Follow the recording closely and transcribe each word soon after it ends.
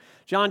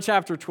John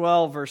chapter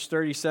 12, verse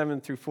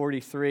 37 through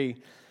 43.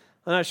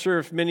 I'm not sure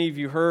if many of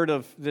you heard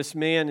of this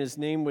man. His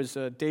name was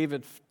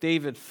David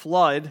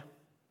Flood.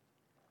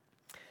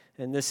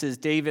 And this is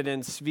David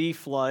and Svi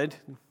Flood.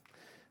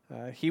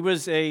 He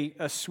was a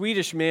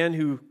Swedish man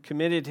who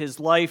committed his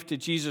life to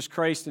Jesus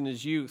Christ in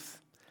his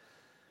youth.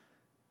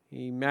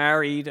 He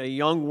married a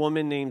young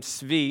woman named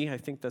Svi, I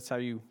think that's how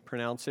you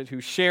pronounce it, who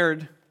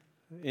shared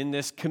in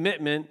this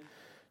commitment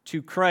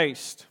to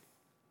Christ.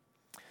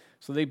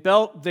 So they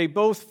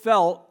both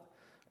felt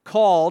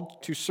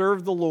called to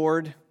serve the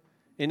Lord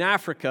in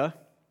Africa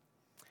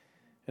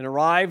and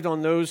arrived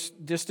on those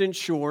distant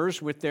shores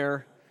with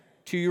their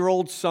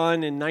 2-year-old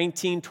son in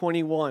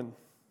 1921.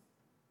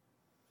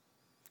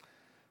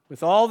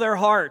 With all their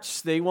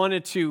hearts, they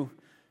wanted to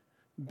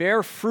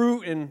bear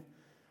fruit and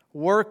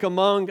work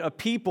among a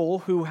people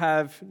who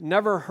have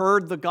never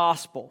heard the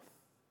gospel.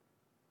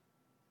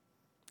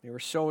 They were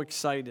so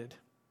excited.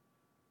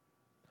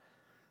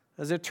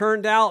 As it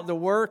turned out, the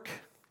work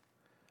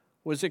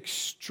was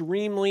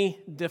extremely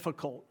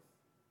difficult.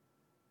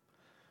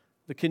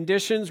 The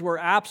conditions were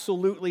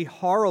absolutely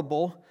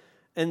horrible,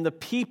 and the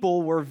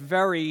people were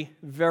very,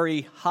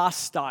 very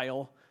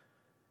hostile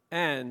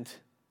and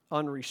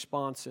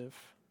unresponsive.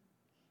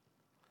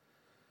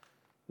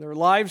 Their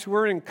lives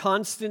were in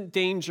constant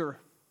danger.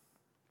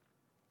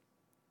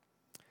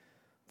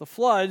 The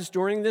Floods,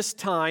 during this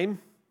time,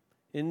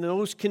 in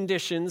those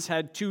conditions,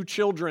 had 2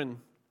 children.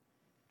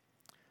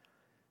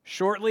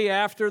 Shortly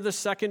after the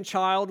second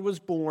child was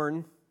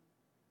born,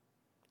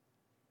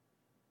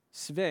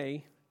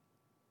 Svi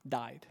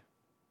died.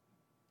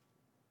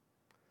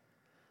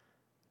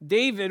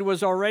 David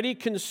was already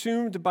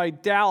consumed by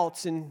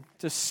doubts and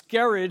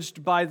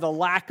discouraged by the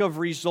lack of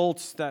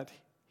results that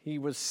he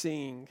was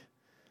seeing.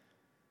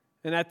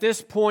 And at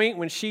this point,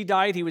 when she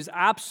died, he was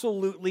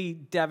absolutely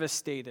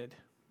devastated.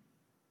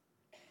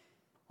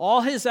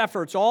 All his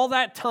efforts, all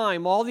that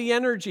time, all the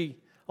energy,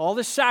 all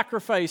the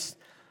sacrifice,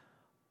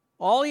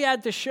 all he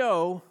had to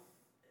show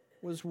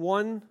was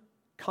one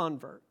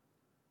convert,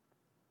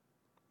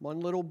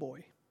 one little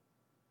boy.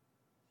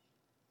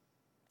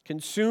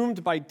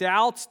 Consumed by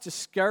doubts,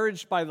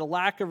 discouraged by the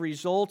lack of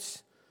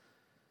results,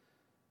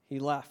 he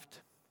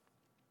left.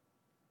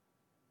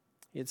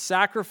 He had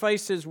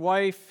sacrificed his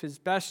wife, his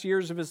best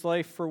years of his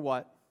life, for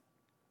what?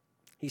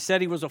 He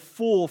said he was a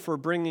fool for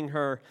bringing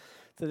her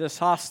to this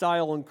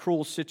hostile and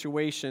cruel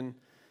situation.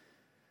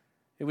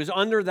 It was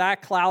under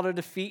that cloud of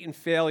defeat and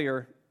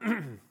failure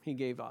he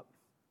gave up.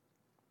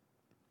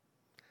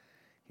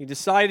 He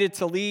decided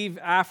to leave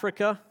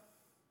Africa,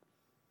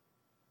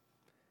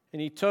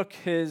 and he took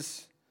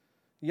his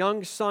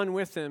young son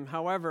with him.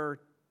 However,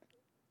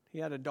 he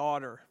had a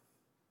daughter.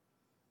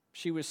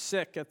 She was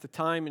sick at the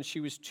time, and she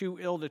was too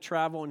ill to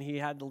travel, and he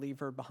had to leave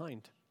her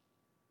behind.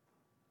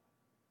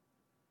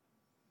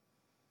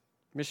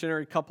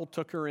 Missionary couple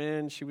took her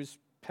in. She was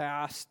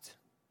passed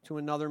to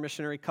another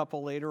missionary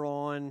couple later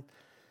on,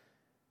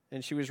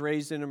 and she was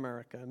raised in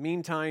America.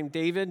 Meantime,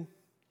 David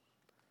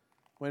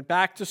went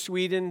back to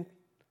Sweden,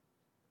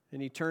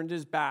 and he turned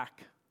his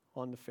back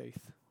on the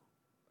faith.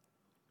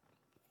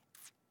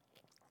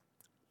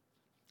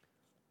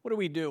 What do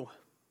we do?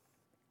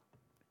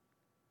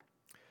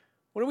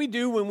 What do we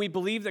do when we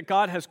believe that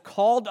God has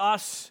called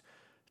us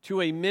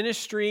to a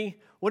ministry?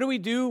 What do we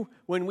do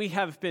when we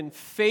have been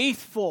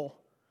faithful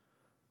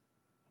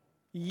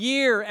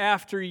year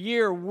after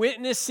year,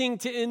 witnessing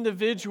to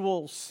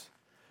individuals,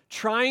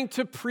 trying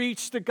to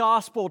preach the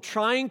gospel,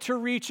 trying to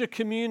reach a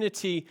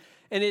community,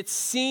 and it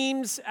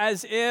seems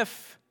as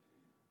if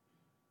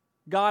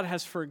God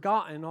has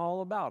forgotten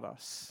all about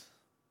us?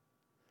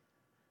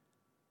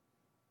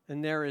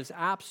 And there is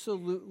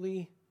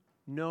absolutely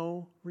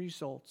no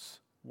results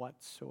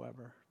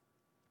whatsoever.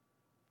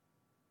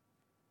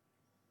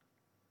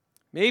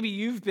 Maybe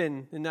you've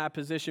been in that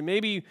position.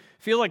 Maybe you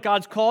feel like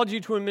God's called you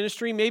to a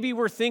ministry. Maybe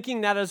we're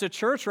thinking that as a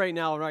church right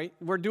now, right?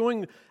 We're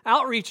doing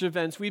outreach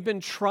events. We've been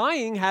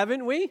trying,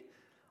 haven't we?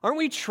 Aren't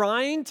we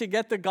trying to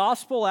get the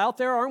gospel out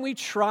there? Aren't we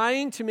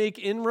trying to make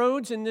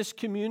inroads in this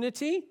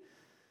community?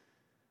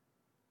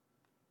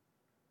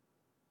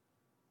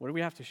 What do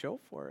we have to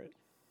show for it?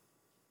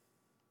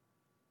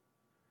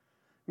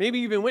 Maybe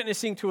you've been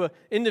witnessing to an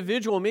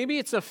individual. Maybe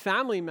it's a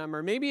family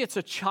member. Maybe it's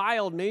a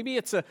child. Maybe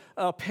it's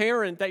a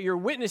parent that you're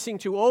witnessing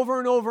to over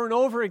and over and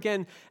over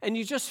again, and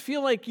you just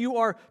feel like you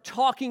are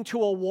talking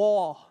to a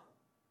wall.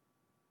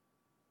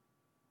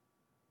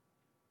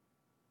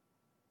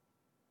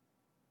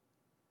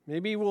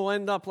 Maybe we'll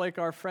end up like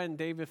our friend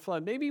David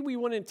Flood. Maybe we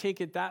wouldn't take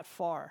it that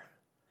far.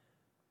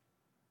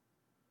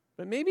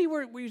 But maybe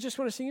we just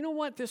want to say, you know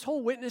what, this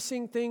whole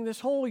witnessing thing,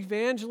 this whole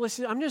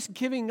evangelism, I'm just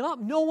giving up.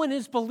 No one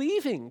is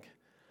believing.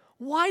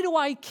 Why do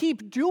I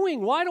keep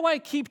doing? Why do I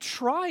keep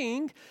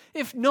trying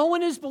if no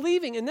one is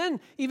believing? And then,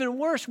 even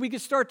worse, we can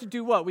start to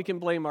do what? We can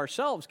blame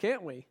ourselves,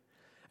 can't we?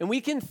 And we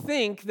can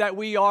think that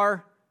we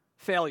are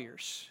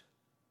failures.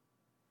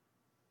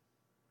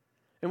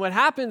 And what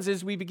happens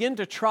is we begin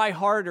to try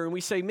harder, and we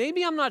say,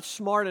 maybe I'm not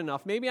smart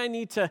enough. Maybe I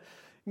need to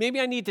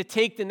Maybe I need to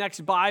take the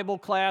next Bible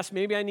class.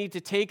 Maybe I need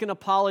to take an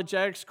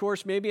apologetics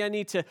course. Maybe I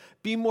need to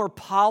be more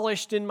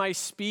polished in my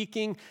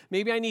speaking.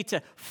 Maybe I need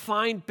to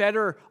find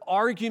better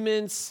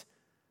arguments.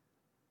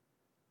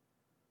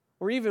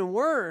 Or even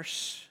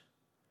worse,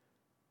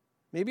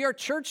 maybe our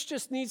church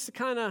just needs to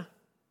kind of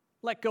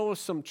let go of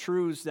some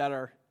truths that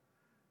are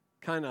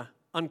kind of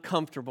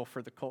uncomfortable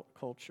for the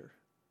culture.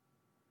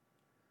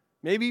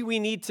 Maybe we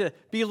need to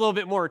be a little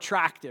bit more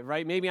attractive,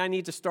 right? Maybe I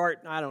need to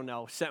start,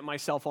 setting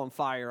myself on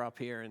fire up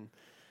here and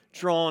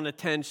drawing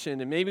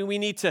attention. And maybe we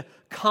need to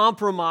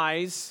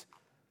compromise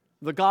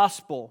the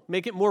gospel,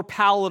 make it more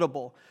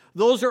palatable.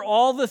 Those are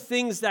all the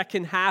things that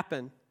can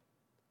happen.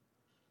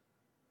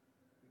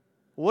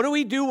 What do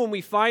we do when we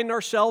find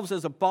ourselves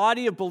as a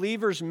body of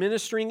believers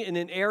ministering in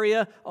an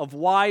area of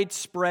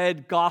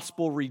widespread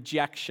gospel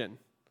rejection?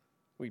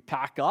 We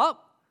pack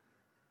up?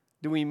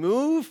 Do we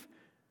move?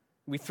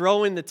 We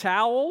throw in the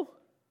towel?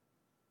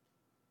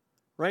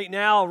 Right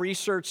now,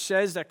 research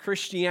says that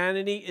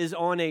Christianity is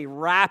on a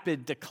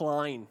rapid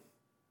decline.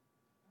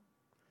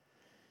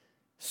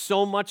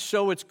 So much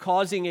so it's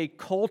causing a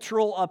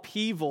cultural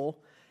upheaval.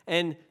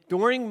 And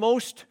during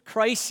most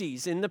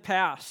crises in the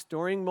past,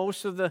 during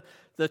most of the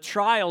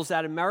trials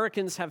that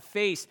Americans have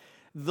faced,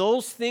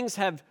 those things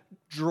have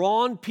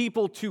drawn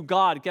people to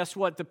God. Guess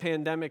what the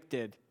pandemic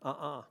did?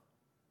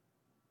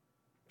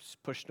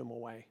 Just pushed them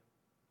away.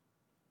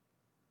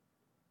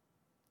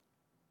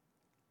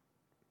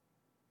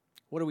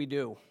 What do we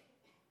do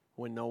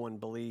when no one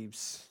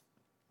believes?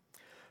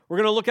 We're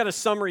going to look at a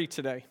summary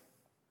today.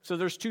 So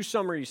there's two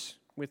summaries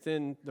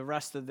within the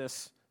rest of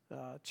this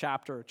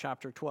chapter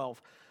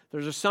 12.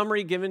 There's a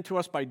summary given to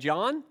us by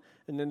John,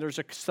 and then there's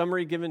a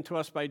summary given to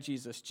us by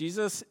Jesus.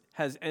 Jesus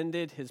has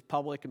ended his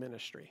public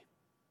ministry.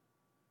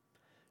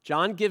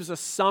 John gives a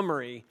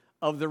summary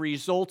of the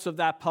results of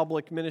that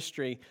public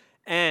ministry,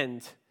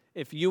 and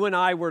if you and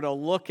I were to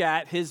look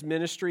at his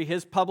ministry,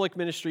 his public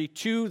ministry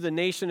to the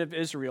nation of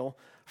Israel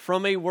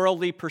from a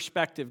worldly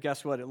perspective,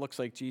 guess what? It looks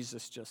like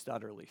Jesus just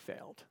utterly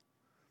failed.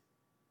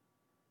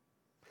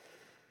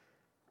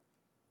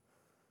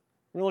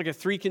 We're going to look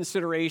at three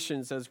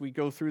considerations as we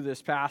go through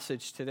this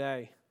passage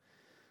today.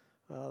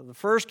 The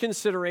first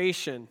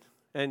consideration,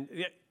 and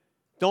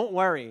don't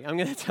worry, I'm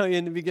going to tell you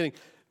in the beginning,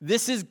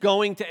 this is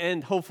going to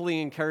end hopefully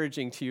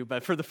encouraging to you,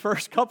 but for the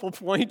first couple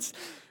points,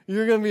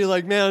 you're going to be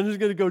like, man, I'm just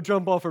going to go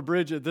jump off a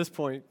bridge at this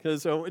point,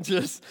 because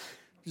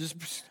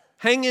just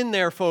hang in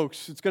there,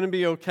 folks. It's going to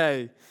be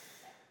okay.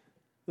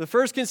 The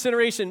first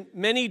consideration,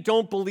 many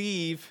don't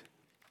believe,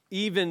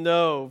 even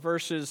though,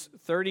 verses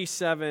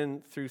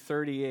 37 through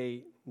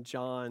 38,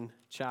 John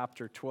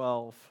chapter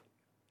 12.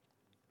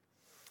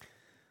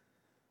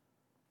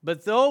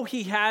 But though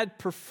he had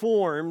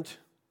performed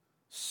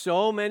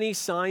so many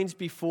signs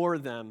before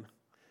them,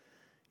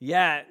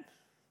 yet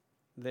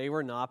they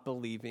were not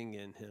believing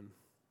in him.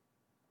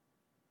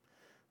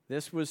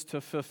 This was to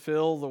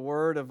fulfill the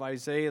word of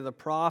Isaiah the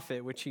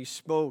prophet, which he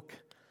spoke.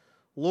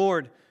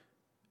 Lord,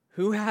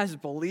 who has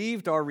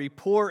believed our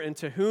report, and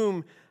to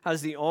whom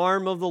has the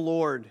arm of the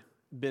Lord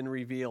been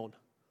revealed?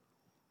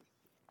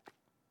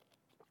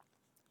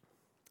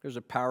 There's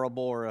a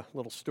parable or a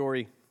little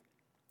story.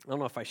 I don't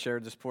know if I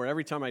shared this before.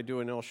 Every time I do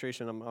an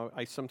illustration,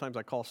 sometimes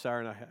I call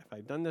Sarah and have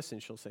I done this?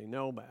 And she'll say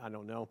no, but I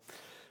don't know.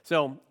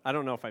 So I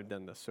don't know if I've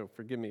done this, so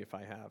forgive me if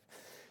I have.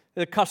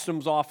 The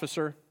customs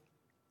officer,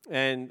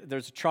 and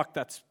there's a truck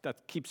that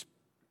keeps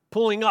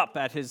pulling up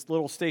at his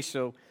little station.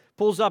 So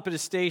pulls up at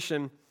his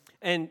station,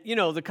 and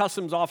the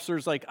customs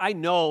officer's like, I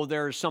know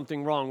there's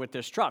something wrong with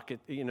this truck.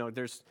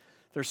 There's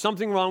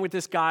something wrong with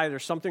this guy.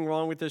 There's something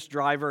wrong with this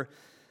driver.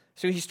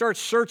 So he starts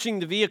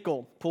searching the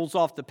vehicle, pulls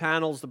off the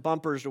panels, the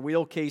bumpers, the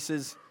wheel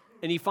cases,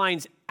 and he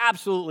finds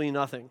absolutely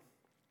nothing.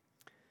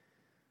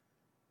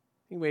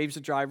 He waves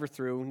the driver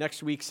through.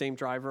 Next week, same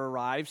driver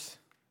arrives.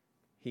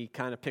 He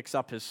kind of picks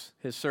up his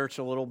search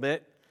a little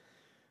bit.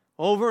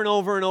 Over and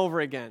over and over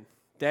again,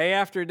 day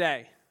after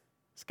day,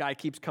 this guy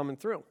keeps coming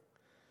through.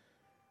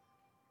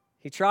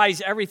 He tries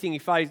everything.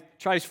 He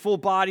tries full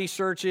body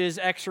searches,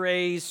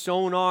 x-rays,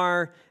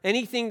 sonar,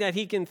 anything that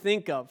he can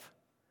think of.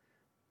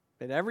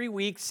 But every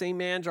week, same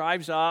man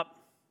drives up,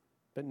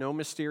 but no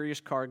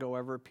mysterious cargo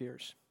ever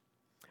appears.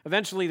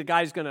 Eventually, the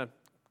guy's going to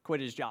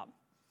quit his job.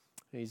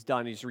 He's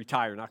done. He's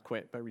retired, not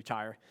quit, but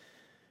retire.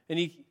 And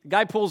the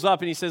guy pulls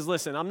up and he says,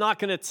 listen, I'm not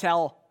going to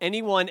tell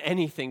anyone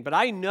anything, but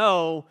I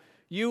know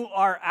you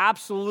are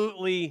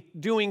absolutely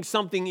doing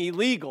something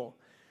illegal.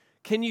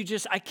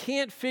 I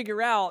can't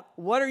figure out,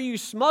 what are you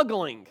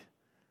smuggling?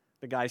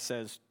 The guy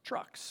says,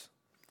 trucks.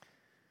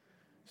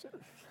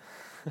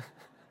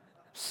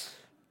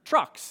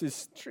 Trucks.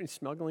 He's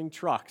smuggling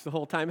trucks the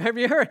whole time. Have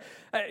you heard,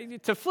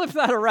 to flip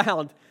that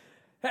around,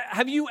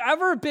 have you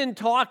ever been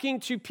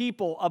talking to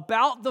people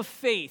about the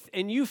faith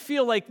and you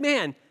feel like,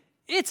 man,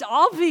 it's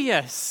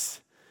obvious,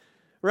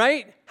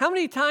 right? How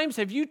many times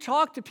have you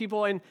talked to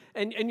people and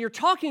you're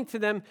talking to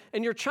them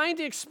and you're trying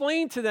to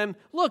explain to them,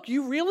 look,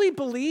 you really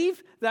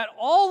believe that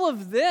all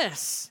of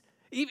this,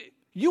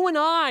 You and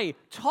I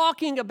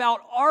talking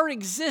about our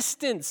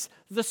existence,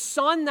 the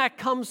sun that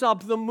comes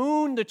up, the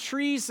moon, the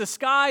trees, the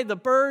sky, the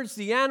birds,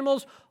 the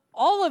animals,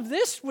 all of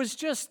this was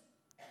just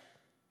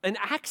an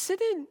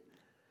accident.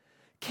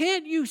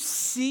 Can't you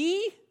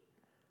see?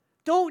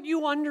 Don't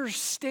you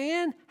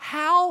understand?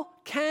 How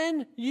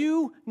can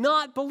you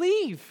not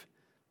believe?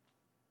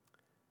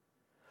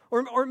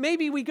 Or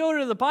maybe we go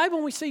to the Bible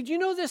and we say, do you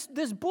know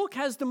this book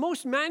has the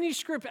most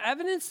manuscript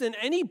evidence than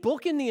any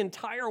book in the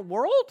entire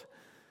world?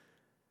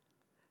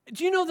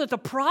 Do you know that the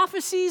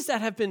prophecies that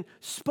have been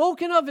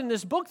spoken of in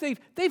this book,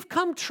 they've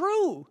come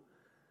true?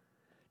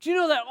 Do you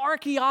know that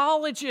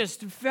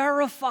archaeologists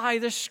verify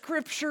the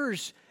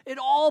scriptures? It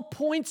all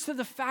points to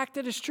the fact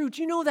that it's true.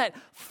 Do you know that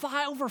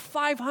over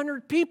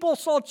 500 people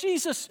saw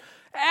Jesus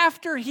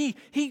after he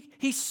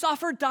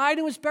suffered, died,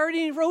 and was buried,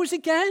 and he rose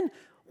again?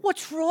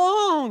 What's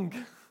wrong?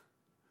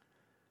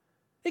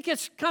 It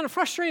gets kind of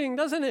frustrating,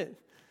 doesn't it?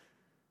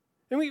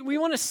 And we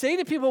want to say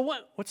to people,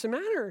 what's the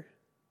matter?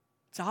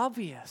 It's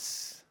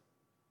obvious.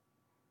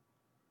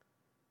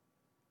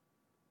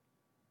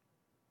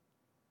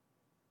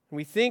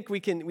 We think we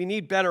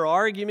need better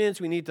arguments,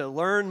 we need to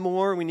learn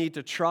more, we need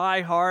to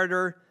try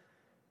harder.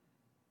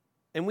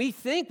 And we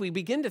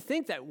begin to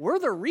think that we're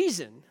the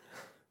reason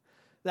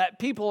that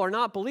people are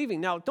not believing.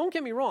 Now, don't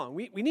get me wrong,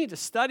 we need to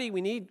study,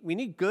 we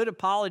need good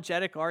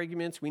apologetic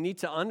arguments, we need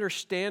to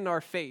understand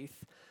our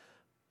faith.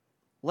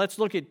 Let's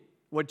look at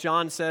what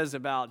John says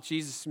about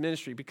Jesus'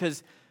 ministry,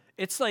 because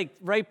it's like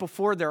right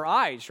before their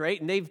eyes, right?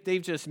 And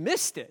they've just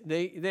missed it.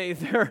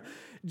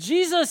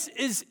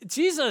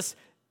 Jesus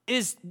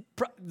is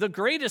the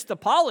greatest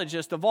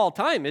apologist of all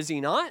time, is he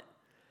not?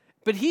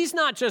 But he's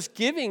not just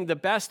giving the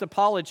best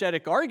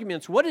apologetic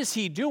arguments. What is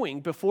he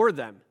doing before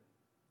them?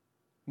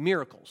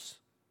 Miracles.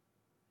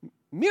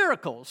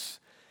 Miracles.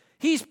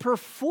 He's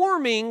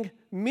performing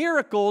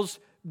miracles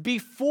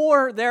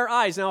before their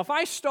eyes. Now, if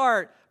I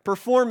start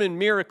performing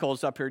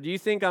miracles up here, do you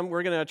think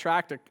we're going to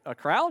attract a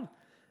crowd?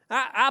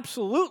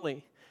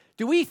 Absolutely.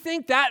 Do we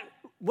think that?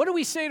 What do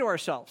we say to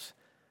ourselves?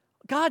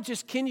 God,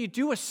 can you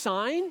do a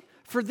sign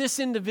for this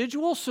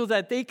individual so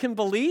that they can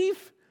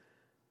believe?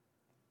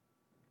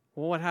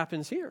 Well, what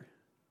happens here?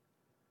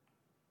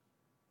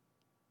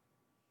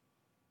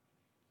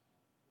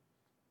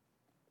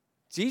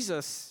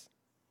 Jesus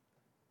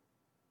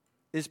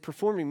is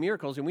performing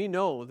miracles, and we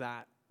know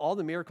that all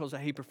the miracles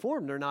that he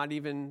performed are not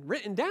even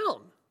written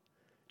down.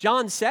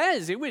 John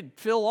says it would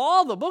fill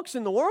all the books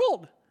in the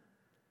world.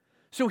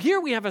 So here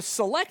we have a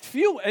select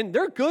few, and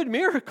they're good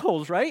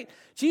miracles, right?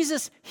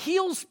 Jesus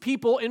heals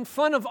people in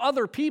front of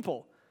other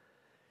people.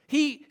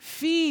 He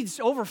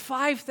feeds over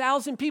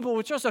 5,000 people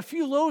with just a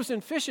few loaves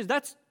and fishes.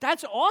 That's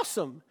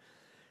awesome.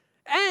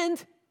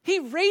 And he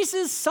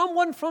raises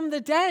someone from the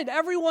dead.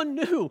 Everyone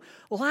knew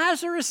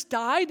Lazarus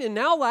died, and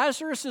now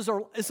Lazarus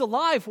is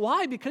alive.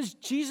 Why? Because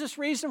Jesus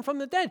raised him from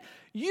the dead.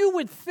 You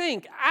would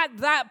think at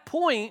that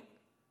point,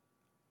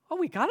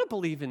 we got to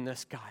believe in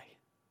this guy.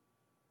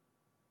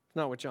 It's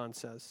not what John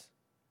says.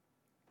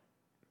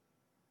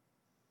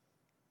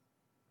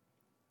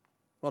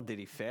 Well, did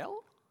he fail?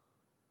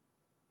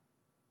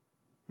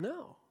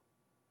 No.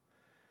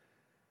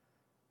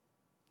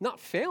 Not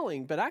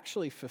failing, but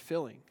actually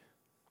fulfilling.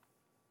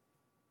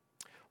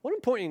 One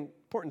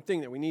important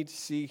thing that we need to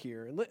see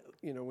here,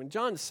 when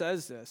John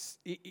says this,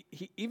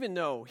 even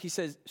though he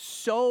says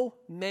so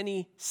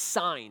many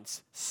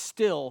signs,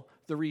 still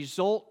the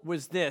result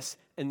was this,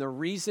 and the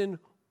reason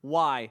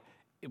why,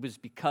 it was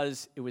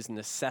because it was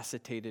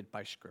necessitated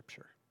by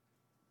Scripture.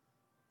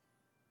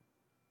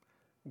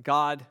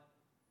 God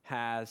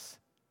has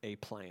a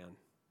plan.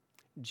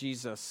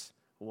 Jesus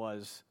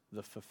was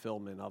the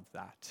fulfillment of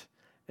that.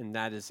 And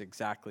that is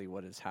exactly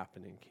what is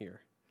happening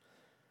here.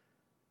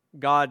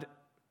 God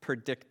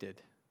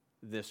predicted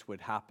this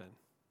would happen.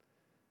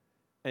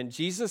 And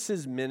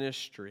Jesus'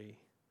 ministry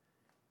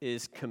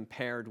is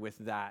compared with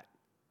that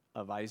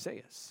of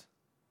Isaiah's.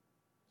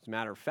 As a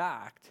matter of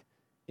fact,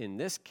 in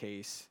this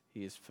case,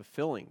 he is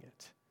fulfilling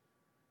it.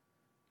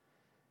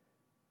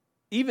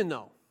 Even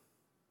though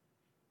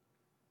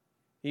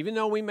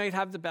we may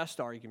have the best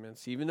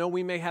arguments, even though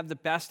we may have the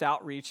best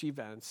outreach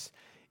events,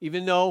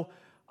 even though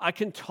I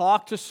can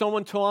talk to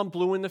someone till I'm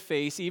blue in the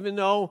face, even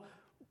though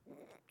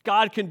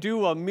God can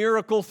do a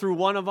miracle through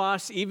one of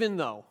us, even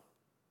though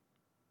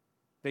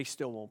they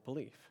still won't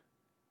believe.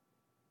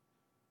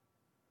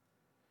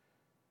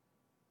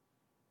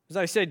 As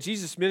I said,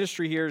 Jesus'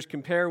 ministry here is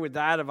compared with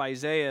that of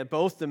Isaiah,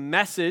 both the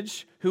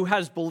message, who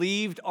has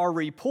believed our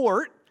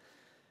report,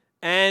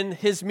 and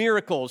his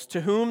miracles,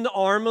 to whom the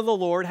arm of the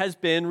Lord has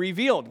been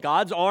revealed.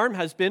 God's arm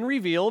has been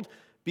revealed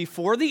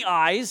before the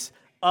eyes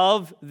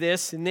of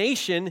this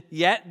nation,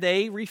 yet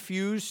they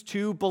refuse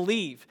to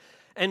believe.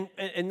 And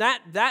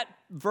that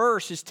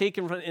verse is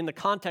taken in the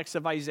context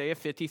of Isaiah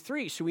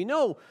 53. So we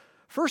know,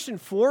 first and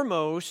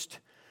foremost,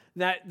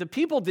 that the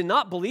people did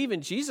not believe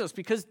in Jesus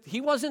because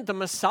he wasn't the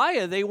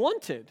Messiah they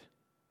wanted.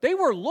 They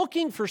were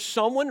looking for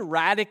someone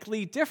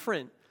radically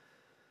different.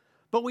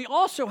 But we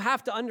also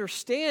have to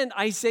understand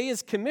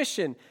Isaiah's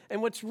commission. And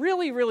what's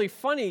really, really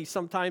funny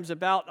sometimes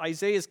about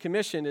Isaiah's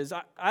commission is,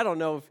 I don't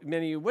know if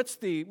many of you, what's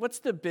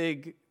the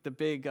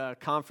big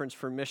conference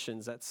for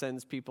missions that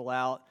sends people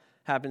out,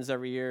 happens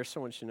every year?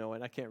 Someone should know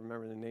it. I can't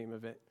remember the name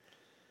of it.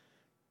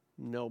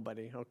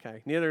 Nobody.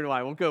 Okay. Neither do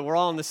I. Well, good. We're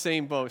all in the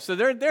same boat. So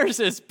there's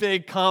this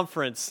big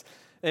conference,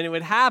 and it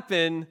would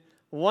happen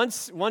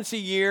once a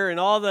year, and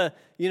all the,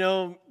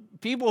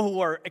 people who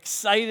are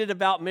excited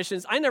about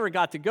missions. I never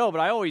got to go, but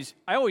I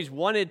always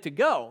wanted to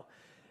go.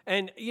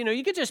 And,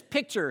 you could just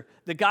picture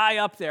the guy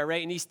up there,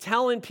 right? And he's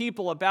telling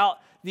people about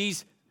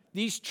these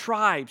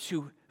tribes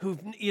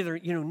who've either,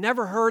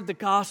 never heard the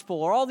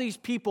gospel, or all these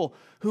people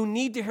who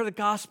need to hear the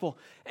gospel.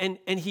 And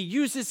he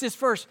uses this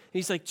verse. And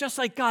he's like, just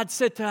like God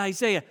said to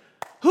Isaiah,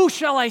 who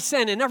shall I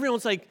send? And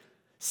everyone's like,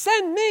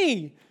 send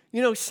me.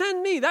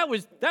 Send me. That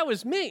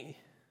was me.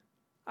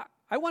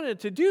 I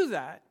wanted to do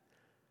that.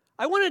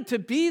 I wanted to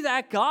be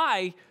that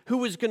guy who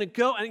was going to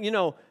go,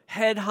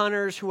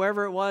 headhunters,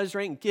 whoever it was,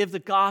 right, and give the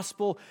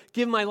gospel,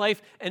 give my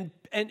life,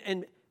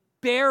 and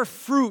bear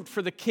fruit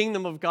for the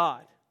kingdom of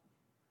God.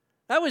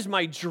 That was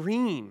my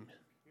dream.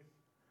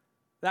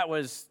 That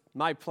was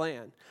my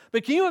plan.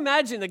 But can you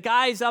imagine the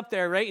guy's up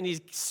there, right, and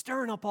he's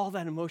stirring up all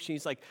that emotion.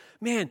 He's like,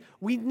 man,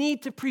 we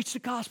need to preach the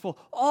gospel.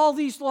 All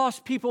these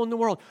lost people in the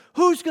world.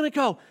 Who's going to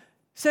go?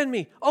 Send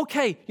me.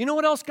 Okay, you know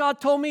what else God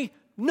told me?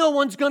 No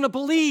one's going to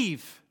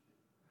believe.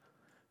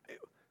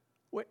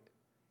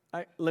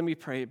 Let me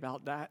pray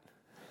about that.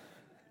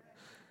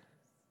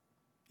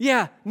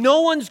 Yeah,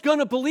 no one's going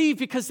to believe,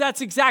 because that's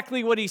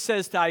exactly what he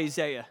says to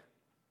Isaiah.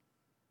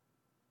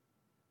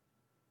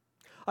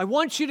 I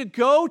want you to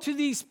go to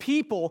these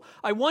people.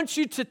 I want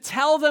you to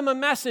tell them a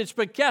message,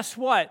 but guess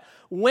what?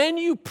 When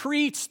you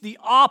preach, the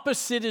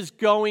opposite is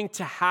going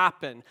to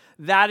happen.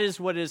 That is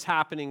what is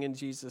happening in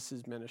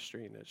Jesus'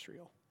 ministry in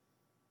Israel.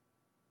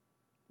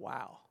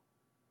 Wow.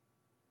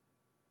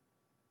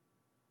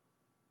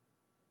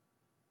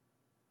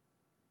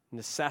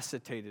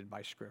 Necessitated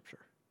by Scripture.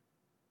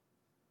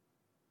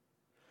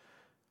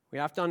 We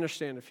have to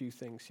understand a few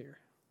things here.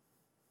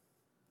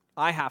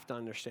 I have to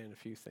understand a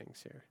few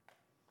things here.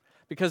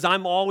 Because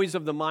I'm always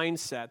of the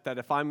mindset that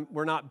if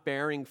we're not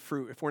bearing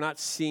fruit, if we're not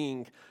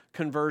seeing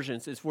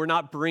conversions, if we're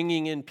not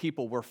bringing in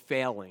people, we're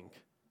failing.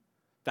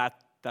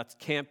 That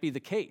can't be the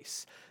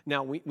case.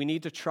 Now, we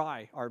need to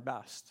try our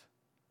best.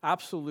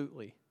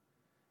 Absolutely.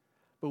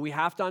 But we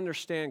have to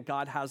understand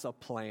God has a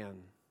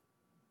plan.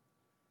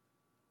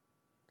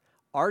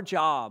 Our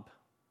job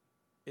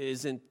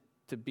isn't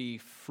to be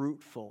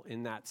fruitful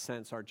in that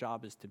sense. Our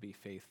job is to be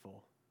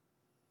faithful.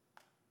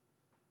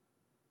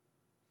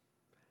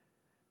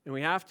 And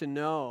we have to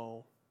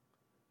know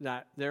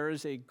that there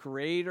is a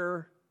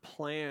greater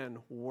plan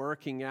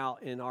working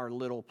out in our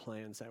little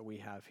plans that we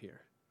have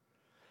here.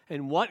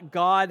 And what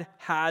God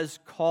has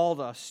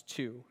called us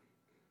to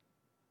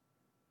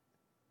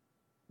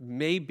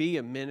may be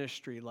a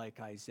ministry like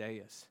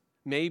Isaiah's,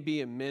 may be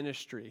a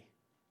ministry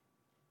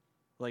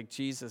like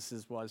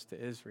Jesus's was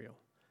to Israel.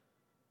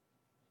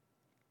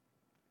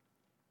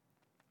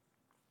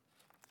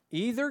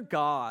 Either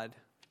God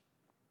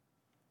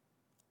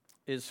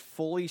is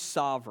fully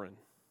sovereign,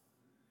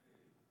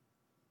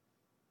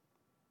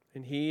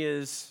 and he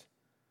is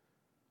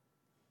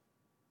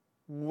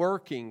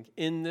working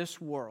in this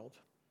world,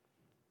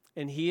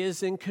 and he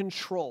is in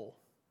control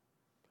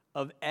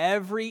of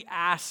every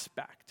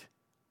aspect,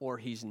 or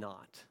he's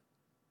not.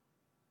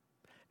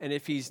 And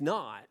if he's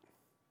not,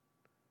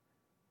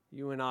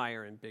 you and I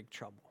are in big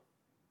trouble.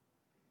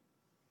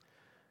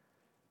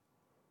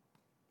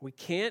 We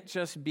can't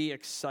just be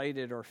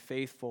excited or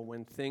faithful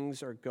when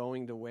things are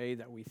going the way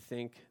that we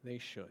think they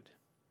should.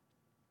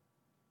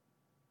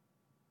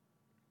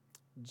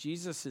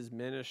 Jesus'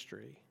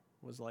 ministry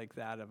was like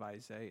that of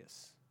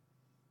Isaiah's.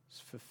 It's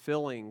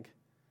fulfilling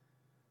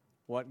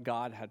what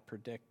God had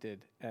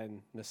predicted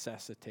and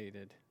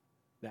necessitated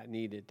that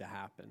needed to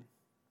happen.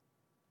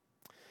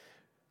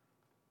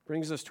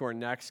 Brings us to our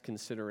next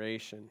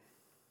consideration.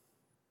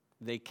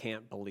 They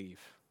can't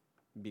believe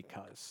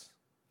because.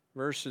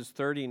 Verses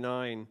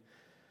 39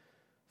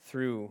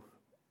 through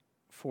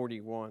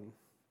 41.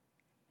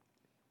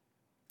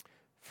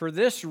 For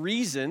this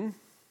reason,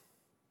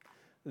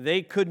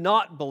 they could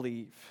not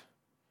believe.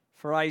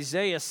 For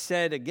Isaiah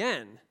said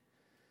again,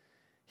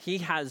 he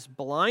has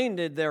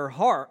blinded their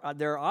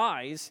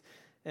eyes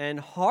and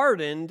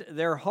hardened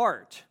their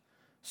heart,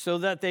 so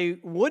that they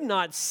would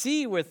not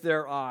see with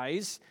their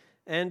eyes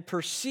and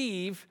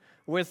perceive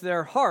with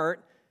their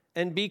heart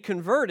and be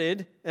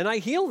converted, and I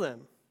heal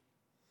them.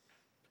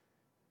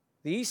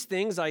 These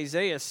things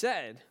Isaiah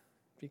said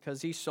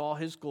because he saw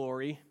his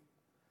glory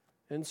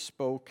and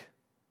spoke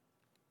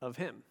of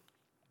him.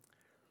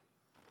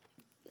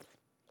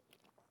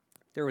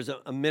 There was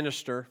a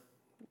minister,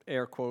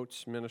 air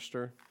quotes,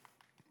 minister,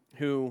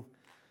 who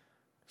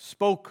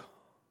spoke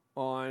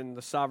on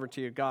the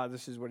sovereignty of God.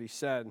 This is what he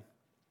said.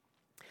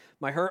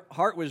 My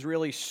heart was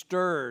really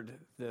stirred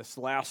this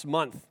last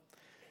month.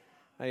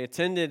 I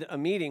attended a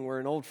meeting where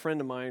an old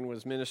friend of mine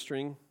was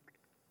ministering.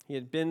 He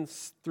had been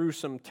through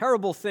some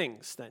terrible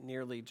things that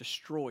nearly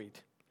destroyed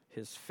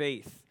his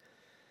faith.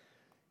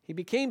 He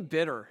became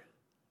bitter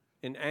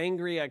and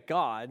angry at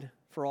God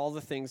for all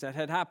the things that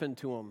had happened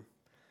to him.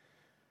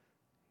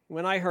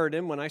 When I heard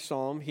him, when I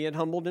saw him, he had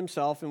humbled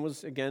himself and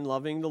was again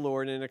loving the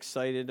Lord and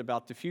excited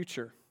about the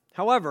future.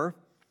 However,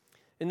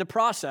 in the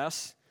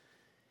process,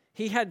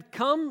 he had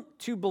come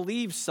to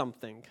believe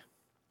something,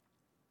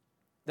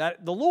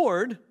 that the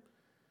Lord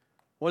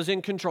was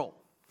in control,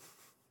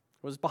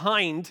 was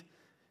behind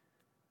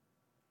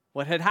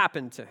what had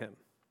happened to him.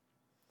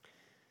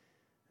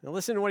 Now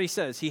listen to what he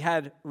says. He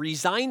had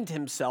resigned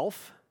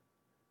himself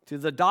to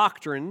the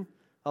doctrine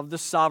of the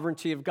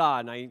sovereignty of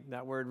God. And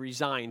that word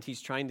resigned, he's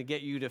trying to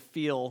get you to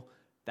feel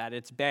that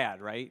it's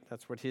bad, right?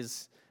 That's what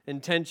his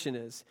intention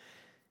is.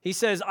 He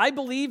says, I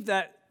believe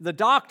that the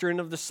doctrine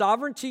of the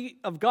sovereignty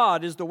of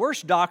God is the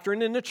worst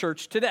doctrine in the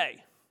church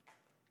today.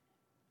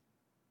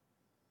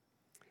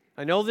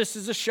 I know this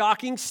is a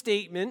shocking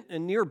statement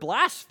and near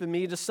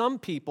blasphemy to some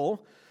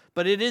people,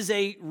 but it is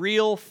a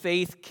real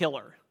faith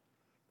killer,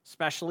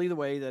 especially the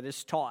way that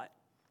it's taught.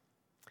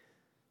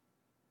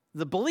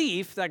 The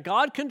belief that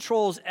God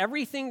controls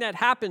everything that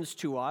happens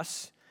to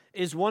us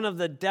is one of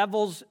the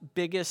devil's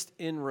biggest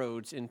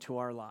inroads into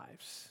our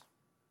lives.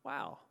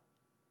 Wow.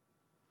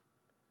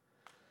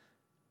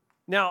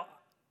 Now,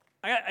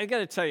 I got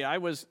to tell you, I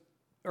was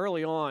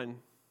early on,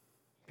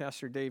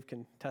 Pastor Dave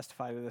can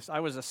testify to this, I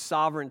was a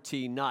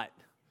sovereignty nut.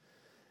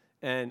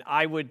 And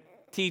I would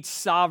teach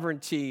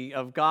sovereignty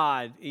of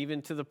God,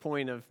 even to the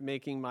point of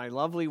making my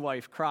lovely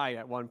wife cry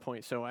at one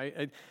point. So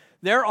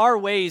there are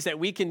ways that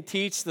we can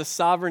teach the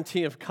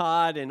sovereignty of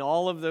God and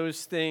all of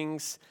those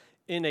things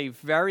in a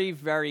very,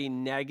 very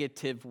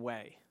negative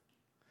way.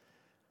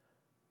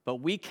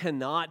 But we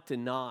cannot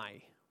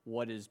deny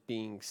what is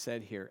being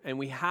said here. And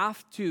we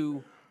have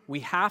to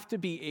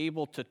be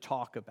able to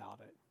talk about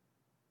it.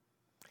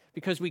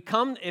 Because we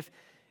come, if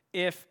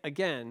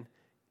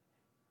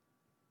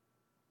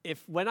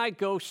when I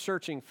go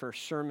searching for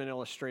sermon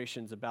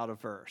illustrations about a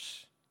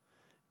verse,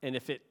 and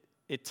if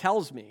it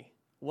tells me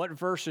what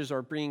verses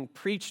are being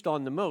preached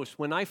on the most,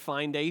 when I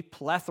find a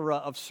plethora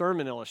of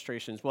sermon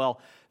illustrations, well,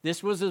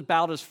 this was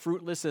about as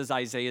fruitless as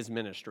Isaiah's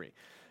ministry.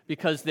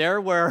 Because there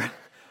were,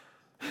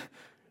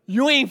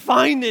 you ain't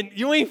finding,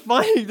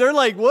 they're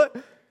like, what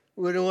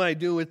do I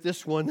do with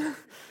this one?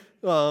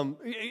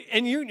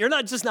 And you're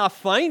not just not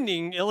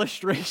finding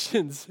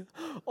illustrations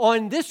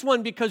on this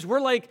one because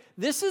we're like,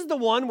 this is the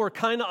one we're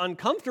kind of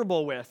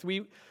uncomfortable with.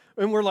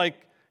 And we're like,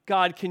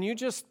 God, can you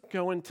just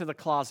go into the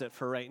closet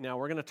for right now?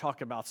 We're going to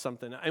talk about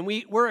something. And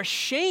we're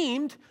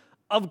ashamed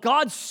of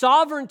God's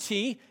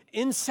sovereignty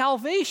in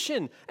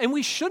salvation. And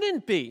we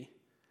shouldn't be.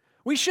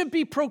 We should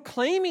be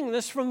proclaiming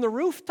this from the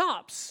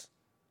rooftops.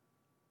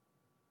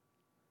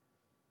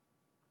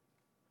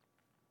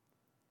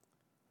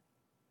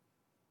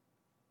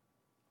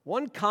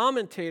 One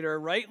commentator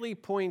rightly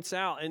points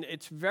out, and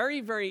it's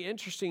very, very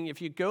interesting, if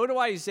you go to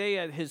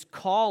Isaiah at his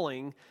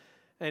calling,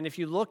 and if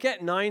you look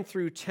at 9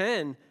 through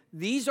 10,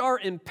 these are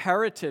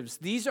imperatives.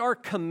 These are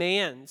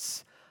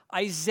commands.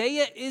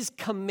 Isaiah is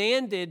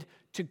commanded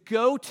to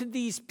go to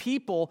these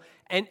people,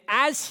 and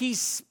as he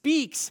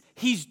speaks,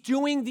 he's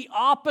doing the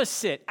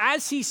opposite.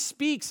 As he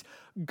speaks,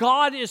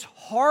 God is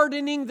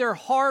hardening their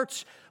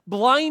hearts,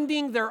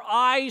 blinding their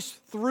eyes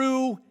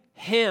through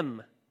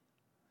him.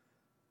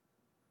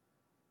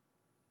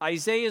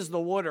 Isaiah is the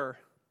water,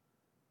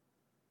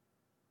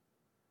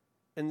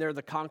 and they're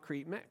the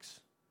concrete mix.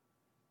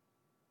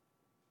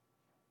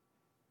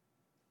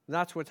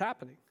 That's what's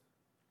happening.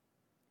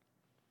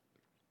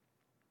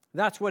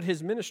 That's what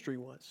his ministry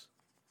was.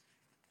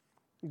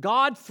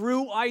 God,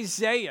 through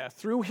Isaiah,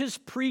 through his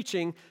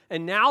preaching,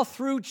 and now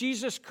through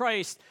Jesus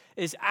Christ,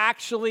 is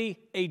actually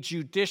a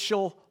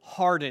judicial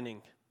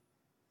hardening.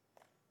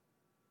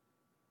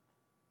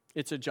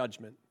 It's a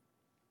judgment.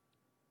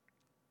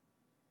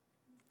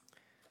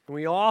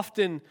 We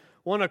often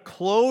want to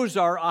close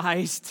our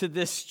eyes to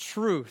this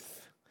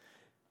truth.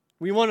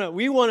 We want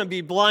to be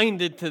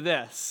blinded to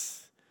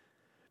this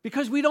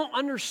because we don't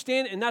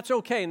understand it, and that's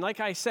okay. And like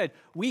I said,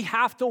 we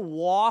have to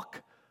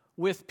walk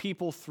with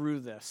people through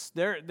this.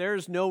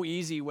 There's no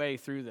easy way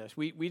through this.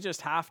 We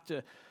just have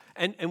to,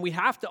 and we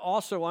have to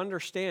also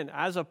understand,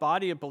 as a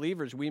body of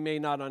believers, we may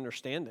not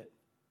understand it.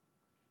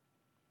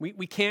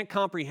 We can't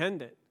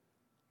comprehend it.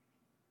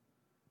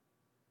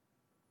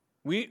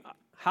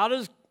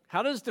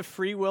 How does the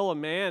free will of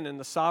man and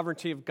the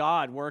sovereignty of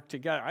God work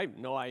together? I have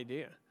no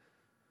idea.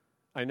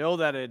 I know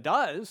that it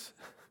does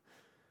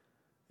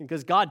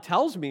because God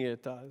tells me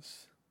it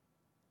does.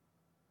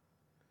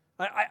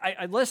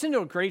 I listened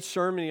to a great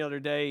sermon the other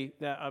day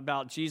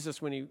about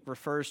Jesus when he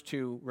refers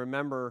to,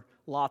 remember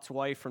Lot's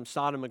wife from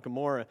Sodom and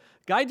Gomorrah.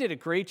 Guy did a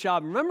great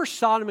job. Remember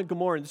Sodom and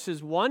Gomorrah. This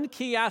is one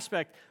key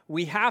aspect.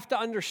 We have to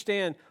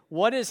understand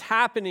what is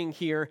happening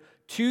here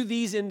to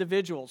these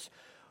individuals.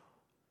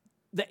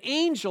 The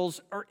angels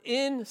are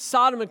in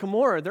Sodom and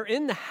Gomorrah. They're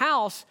in the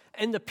house,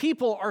 and the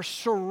people are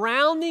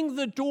surrounding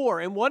the door.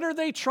 And what are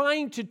they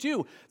trying to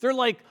do? They're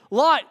like,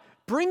 Lot,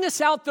 bring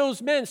us out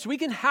those men so we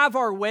can have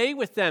our way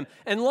with them.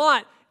 And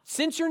Lot,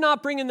 since you're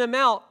not bringing them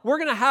out, we're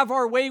going to have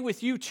our way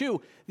with you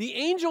too. The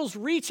angels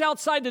reach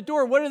outside the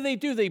door. What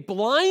do? They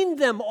blind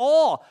them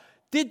all.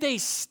 Did they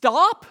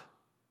stop?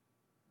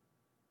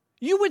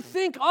 You would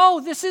think, oh,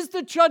 this is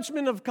the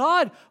judgment of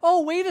God.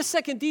 Oh, wait a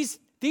second.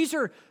 These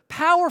are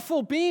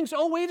powerful beings.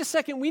 Oh, wait a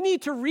second. We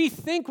need to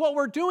rethink what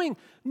we're doing.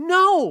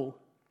 No.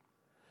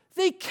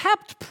 They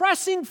kept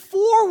pressing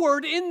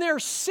forward in their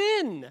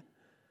sin.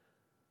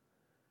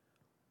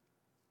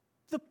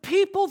 The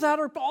people that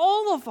are,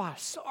 all of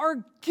us,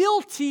 are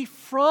guilty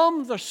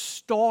from the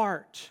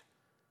start.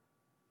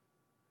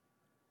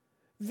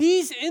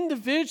 These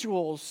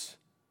individuals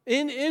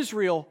in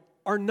Israel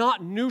are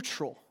not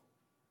neutral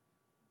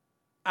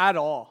at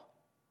all.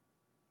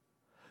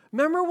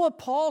 Remember what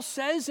Paul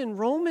says in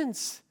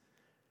Romans?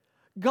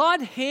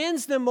 God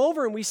hands them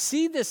over, and we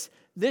see this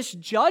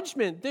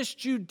judgment, this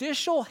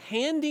judicial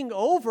handing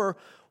over.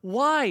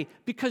 Why?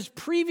 Because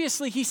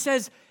previously he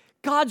says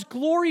God's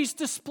glory is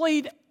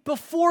displayed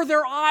before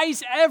their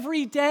eyes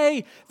every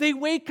day. They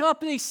wake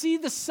up and they see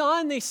the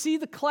sun, they see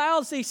the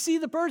clouds, they see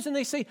the birds, and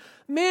they say,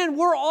 man,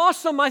 we're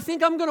awesome. I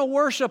think I'm going to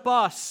worship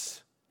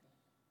us.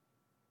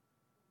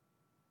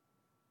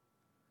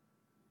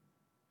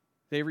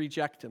 They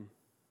reject him.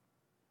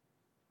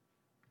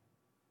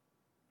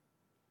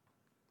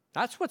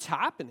 That's what's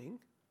happening.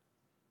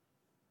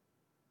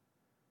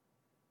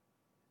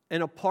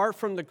 And apart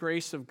from the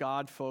grace of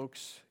God,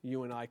 folks,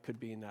 you and I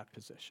could be in that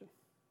position.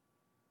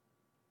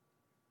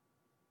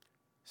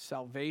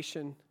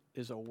 Salvation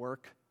is a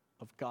work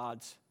of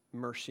God's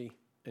mercy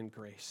and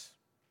grace.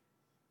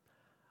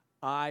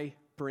 I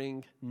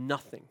bring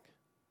nothing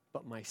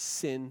but my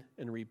sin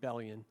and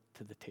rebellion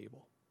to the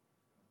table.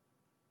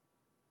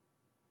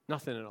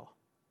 Nothing at all.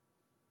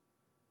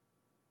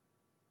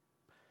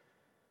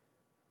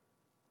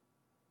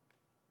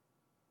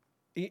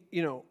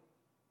 You know,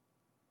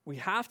 we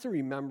have to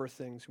remember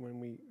things when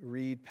we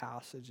read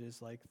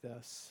passages like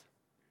this.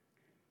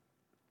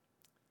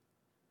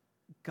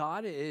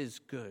 God is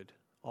good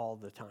all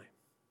the time.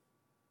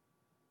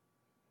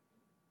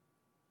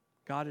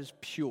 God is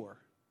pure.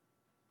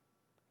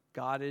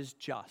 God is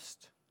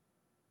just.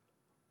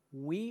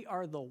 We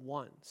are the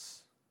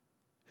ones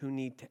who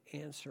need to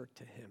answer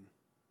to him.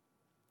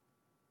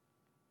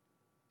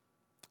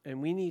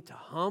 And we need to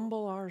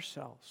humble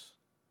ourselves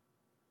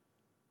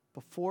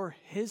before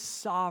his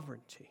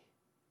sovereignty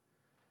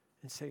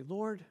and say,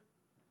 Lord,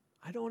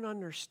 I don't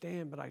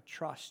understand, but I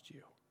trust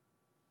you.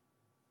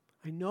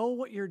 I know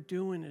what you're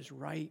doing is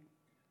right.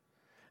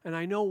 And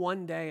I know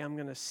one day I'm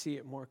going to see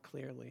it more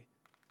clearly.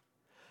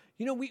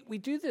 You know, we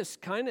do this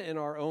kind of in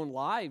our own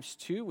lives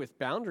too with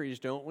boundaries,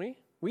 don't we?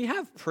 We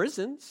have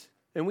prisons,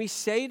 and we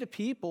say to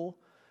people,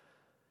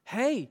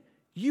 hey,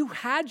 you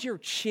had your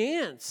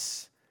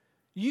chance.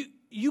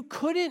 You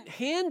couldn't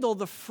handle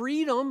the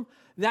freedom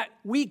that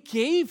we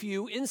gave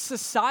you in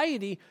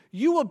society.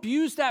 You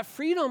abused that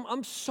freedom.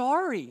 I'm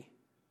sorry.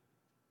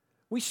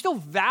 We still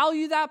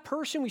value that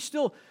person. We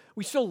still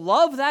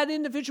love that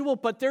individual,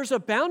 but there's a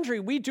boundary.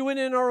 We do it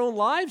in our own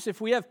lives.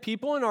 If we have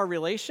people in our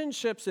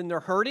relationships and they're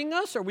hurting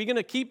us, are we going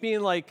to keep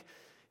being like,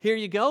 here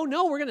you go?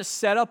 No, we're going to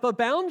set up a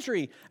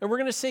boundary. And we're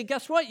going to say,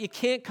 guess what? You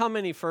can't come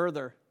any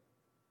further.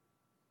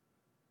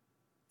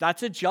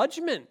 That's a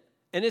judgment.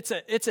 And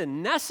it's a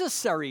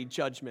necessary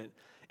judgment.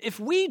 If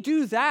we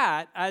do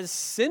that as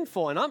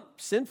sinful,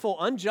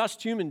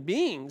 unjust human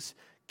beings,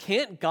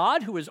 can't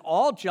God, who is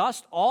all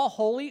just, all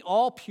holy,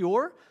 all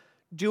pure,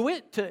 do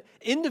it to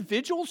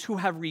individuals who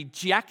have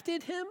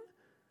rejected him?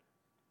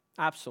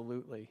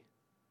 Absolutely.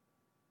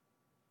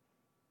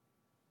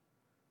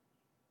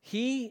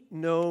 He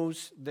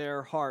knows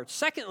their hearts.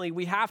 Secondly,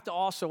 we have to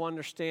also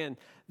understand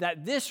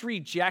that this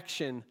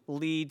rejection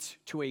leads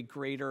to a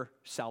greater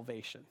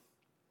salvation.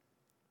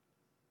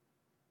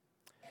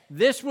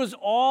 This was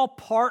all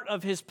part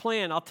of his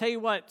plan. I'll tell you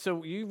what,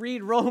 so you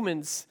read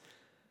Romans,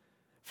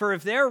 for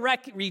if their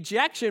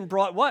rejection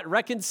brought what?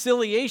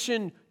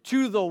 Reconciliation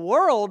to the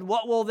world,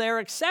 what will their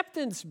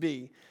acceptance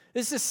be?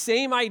 This is the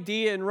same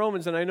idea in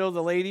Romans, and I know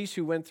the ladies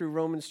who went through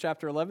Romans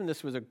chapter 11,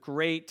 this was a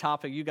great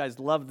topic. You guys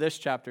loved this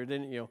chapter,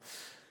 didn't you?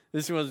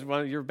 This was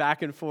one you're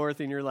back and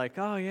forth, and you're like,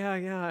 oh,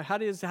 yeah, how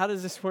does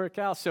this work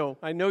out? So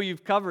I know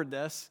you've covered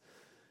this.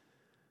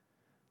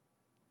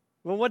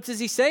 Well, what does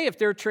he say? If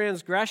their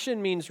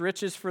transgression means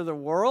riches for the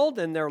world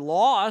and their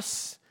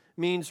loss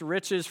means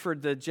riches for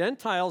the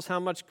Gentiles, how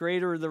much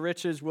greater the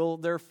riches will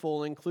their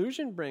full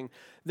inclusion bring?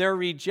 Their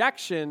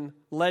rejection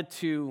led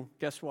to,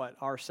 guess what?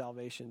 Our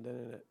salvation,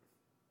 didn't it?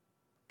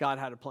 God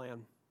had a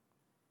plan.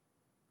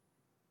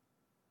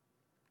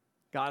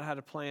 God had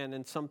a plan,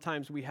 and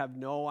sometimes we have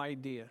no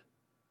idea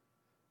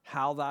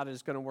how that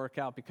is going to work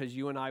out because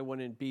you and I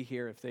wouldn't be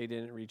here if they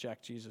didn't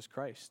reject Jesus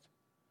Christ.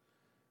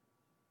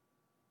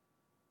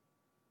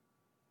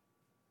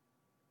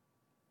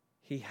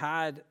 He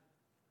had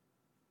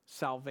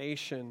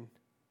salvation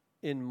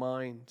in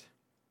mind.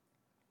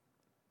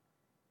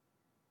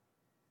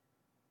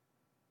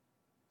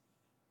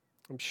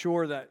 I'm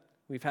sure that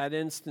we've had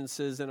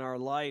instances in our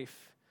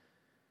life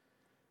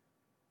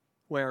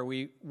where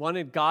we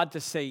wanted God to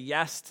say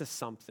yes to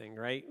something,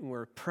 right? And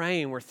we're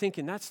praying, we're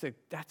thinking,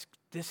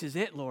 this is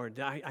it, Lord.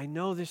 I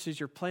know this is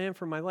your plan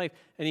for my life.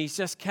 And he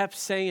just kept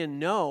saying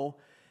no.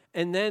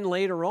 And then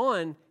later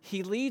on,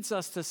 he leads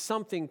us to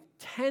something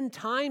 10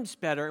 times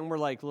better. And we're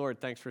like,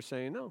 Lord, thanks for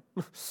saying no.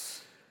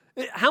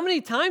 How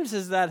many times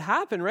has that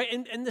happened, right?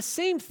 And the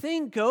same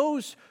thing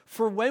goes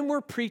for when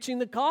we're preaching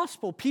the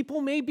gospel.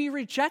 People may be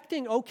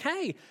rejecting.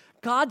 Okay,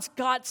 God's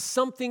got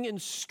something in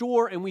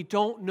store and we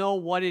don't know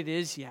what it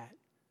is yet.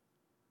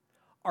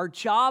 Our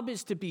job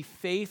is to be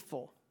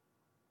faithful,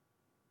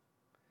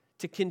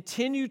 to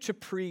continue to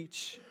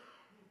preach.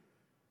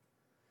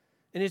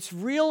 And it's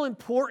real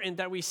important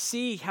that we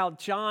see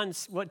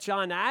what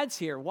John adds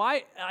here.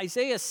 Why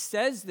Isaiah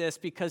says this,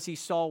 because he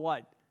saw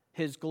what?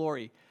 His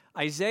glory.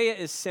 Isaiah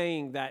is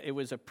saying that it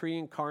was a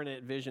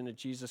pre-incarnate vision of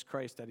Jesus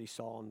Christ that he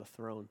saw on the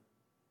throne.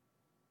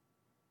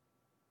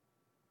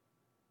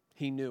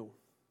 He knew.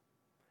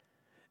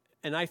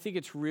 And I think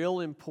it's real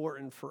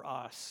important for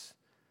us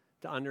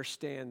to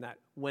understand that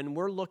when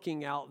we're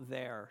looking out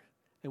there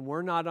and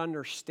we're not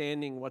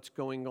understanding what's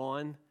going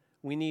on,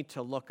 we need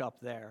to look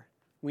up there.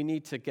 We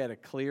need to get a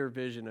clear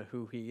vision of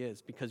who he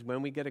is, because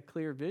when we get a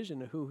clear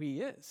vision of who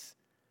he is,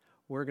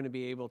 we're going to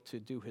be able to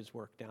do his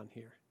work down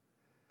here.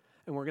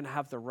 And we're going to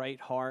have the right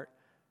heart.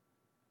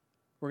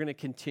 We're going to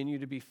continue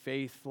to be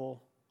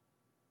faithful,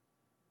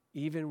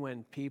 even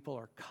when people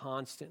are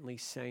constantly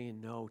saying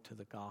no to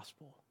the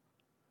gospel.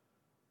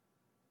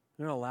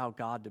 We're going to allow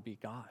God to be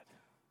God.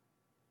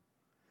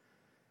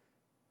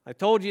 I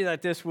told you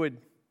that this would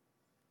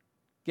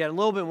get a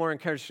little bit more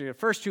encouraging. The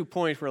first 2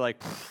 points were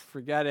like,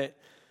 forget it.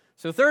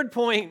 So third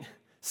point,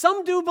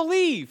 some do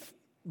believe,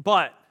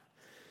 but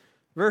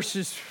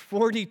verses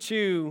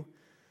 42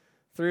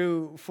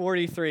 through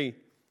 43.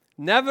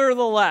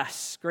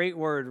 Nevertheless, great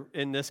word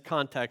in this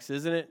context,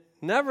 isn't it?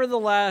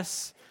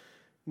 Nevertheless,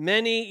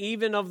 many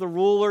even of the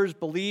rulers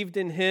believed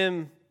in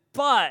him,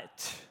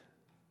 but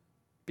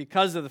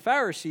because of the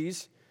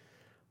Pharisees,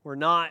 were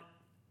not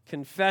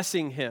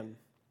confessing him,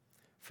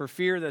 for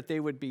fear that they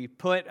would be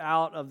put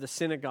out of the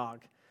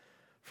synagogue.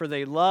 For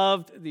they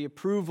loved the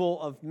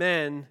approval of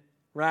men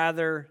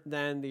rather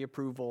than the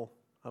approval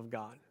of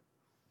God.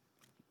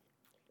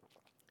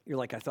 You're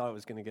like, I thought it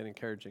was going to get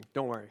encouraging.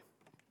 Don't worry.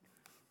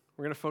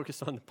 We're going to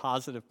focus on the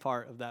positive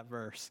part of that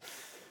verse.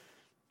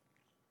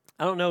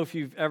 I don't know if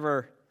you've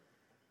ever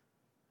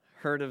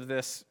heard of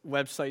this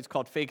website. It's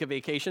called Fake a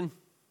Vacation.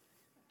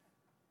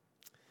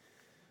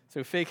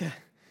 So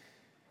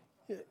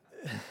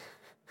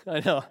I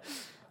know,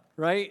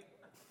 right?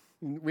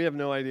 We have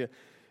no idea.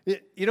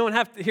 You don't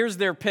have to, here's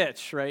their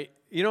pitch, right?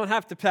 You don't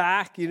have to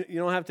pack. You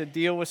don't have to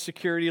deal with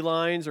security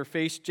lines or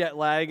face jet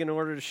lag in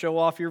order to show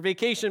off your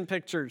vacation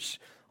pictures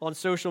on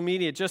social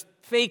media. Just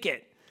fake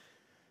it.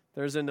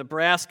 There's a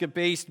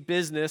Nebraska-based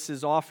business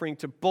is offering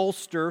to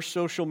bolster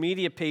social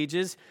media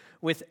pages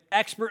with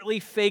expertly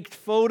faked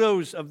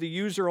photos of the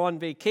user on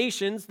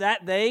vacations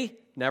that they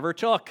never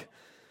took.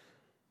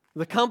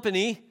 The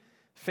company,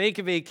 Fake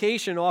a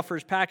Vacation,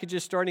 offers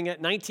packages starting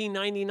at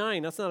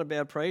 $19.99. That's not a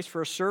bad price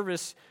for a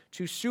service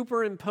to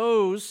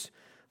superimpose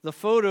the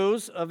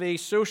photos of a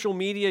social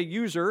media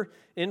user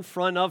in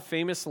front of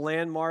famous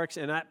landmarks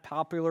and at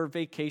popular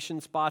vacation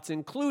spots,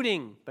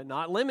 including, but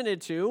not limited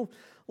to,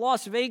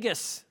 Las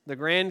Vegas, the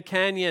Grand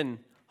Canyon,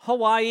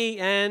 Hawaii,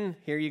 and,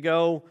 here you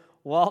go,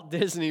 Walt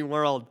Disney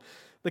World.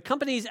 The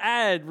company's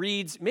ad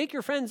reads, "Make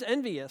your friends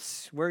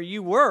envious where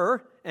you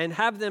were and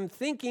have them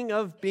thinking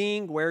of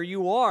being where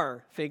you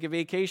are. Fake a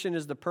Vacation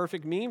is the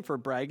perfect meme for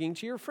bragging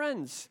to your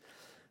friends."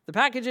 The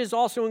packages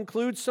also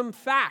include some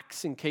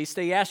facts in case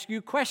they ask you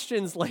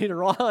questions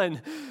later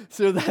on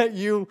so that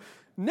you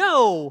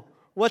know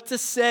what to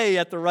say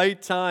at the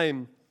right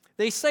time.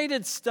 They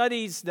cited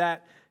studies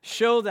that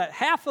show that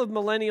half of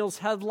millennials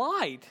had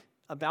lied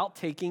about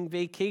taking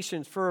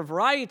vacations for a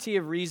variety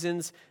of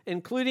reasons,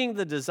 including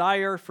the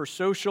desire for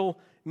social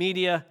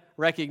media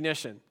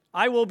recognition.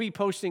 I will be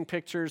posting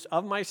pictures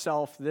of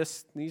myself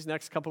these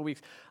next couple of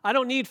weeks. I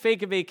don't need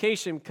Fake a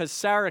Vacation because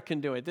Sarah can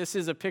do it. This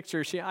is a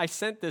picture. I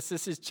sent this.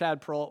 This is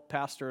Chad Pearl,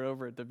 pastor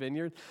over at the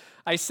Vineyard.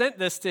 I sent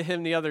this to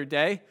him the other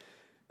day,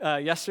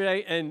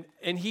 yesterday,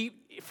 and he,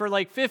 for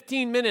like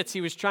 15 minutes,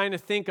 he was trying to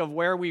think of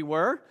where we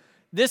were.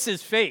 This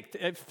is faked.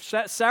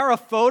 Sarah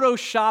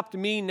photoshopped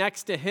me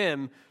next to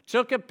him,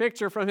 took a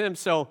picture from him.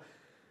 So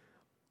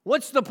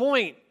what's the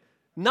point?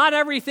 Not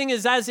everything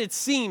is as it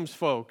seems,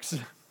 folks.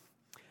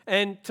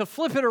 And to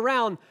flip it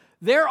around,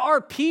 there are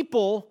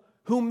people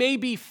who may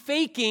be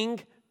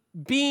faking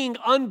being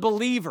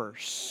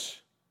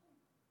unbelievers.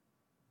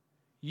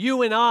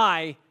 You and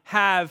I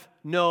have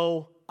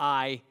no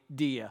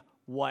idea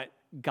what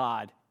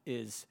God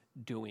is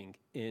doing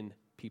in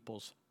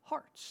people's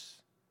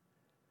hearts.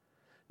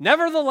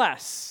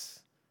 Nevertheless,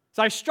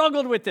 so I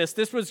struggled with this.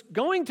 This was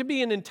going to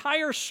be an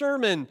entire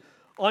sermon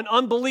on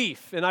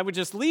unbelief, and I would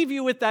just leave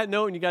you with that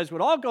note, and you guys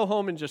would all go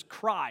home and just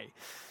cry.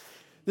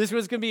 This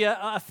was going to be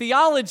a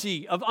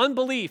theology of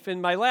unbelief,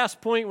 and my last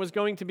point was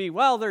going to be,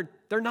 well, they're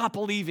not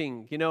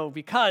believing,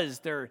 because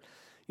they're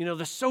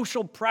the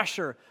social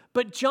pressure.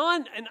 But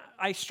John, and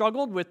I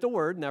struggled with the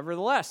word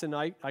nevertheless, and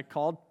I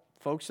called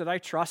folks that I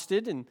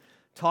trusted and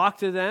talked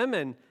to them,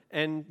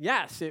 and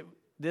yes,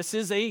 this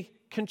is a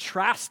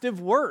contrastive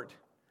word.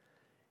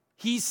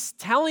 He's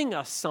telling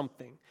us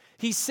something.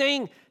 He's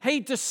saying, hey,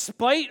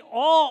 despite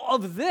all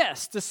of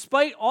this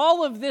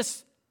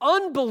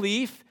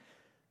unbelief,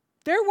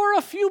 there were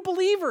a few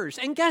believers.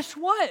 And guess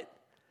what?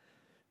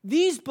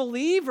 These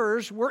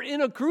believers were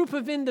in a group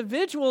of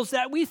individuals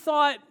that we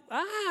thought,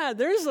 they're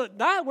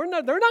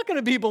not going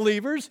to be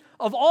believers.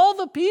 Of all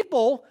the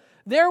people,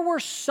 there were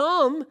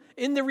some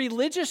in the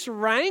religious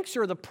ranks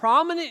or the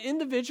prominent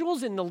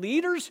individuals and the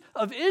leaders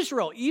of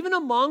Israel, even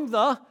among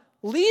the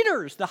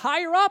leaders, the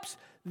higher-ups,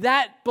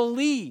 that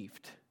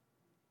believed.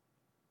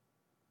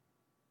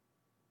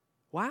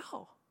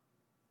 Wow.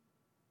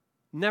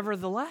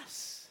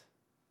 Nevertheless,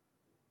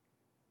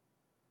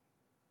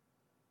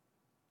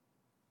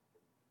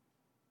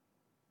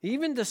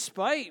 even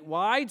despite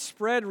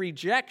widespread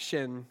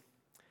rejection,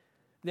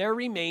 there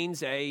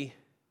remains a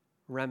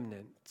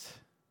remnant.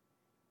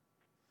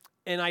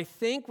 And I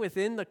think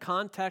within the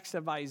context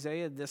of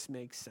Isaiah, this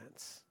makes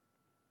sense.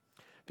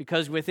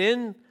 Because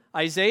within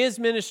Isaiah's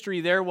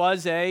ministry, there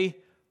was a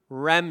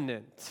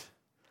remnant.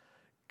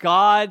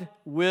 God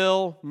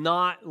will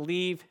not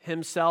leave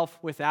himself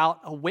without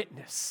a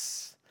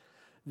witness.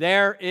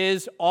 There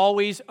is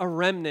always a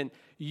remnant.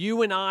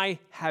 You and I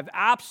have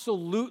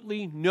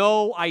absolutely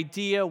no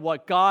idea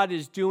what God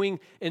is doing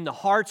in the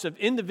hearts of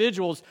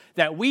individuals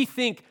that we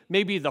think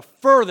may be the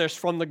furthest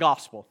from the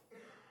gospel.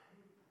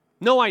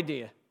 No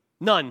idea.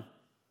 None.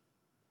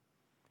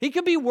 He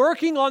could be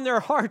working on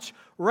their hearts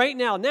right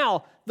now.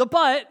 Now, the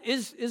but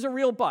is a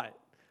real but.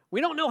 We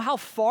don't know how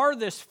far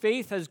this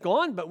faith has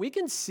gone, but we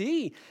can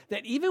see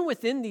that even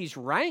within these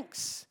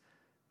ranks,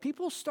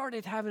 people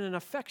started having an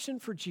affection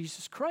for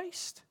Jesus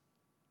Christ.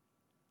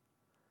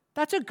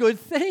 That's a good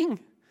thing.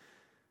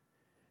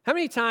 How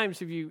many times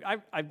have you,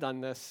 I've done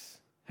this,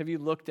 have you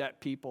looked at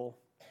people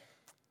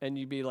and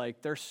you'd be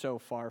like, they're so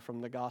far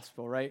from the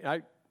gospel,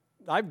 right?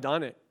 I've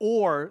done it.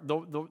 Or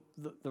the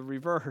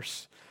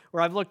reverse,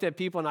 where I've looked at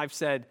people and I've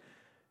said,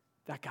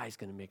 that guy's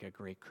going to make a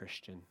great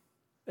Christian.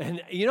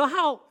 And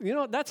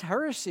that's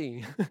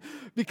heresy.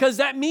 Because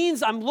that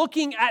means I'm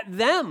looking at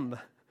them.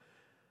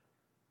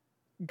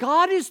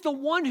 God is the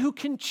one who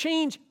can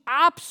change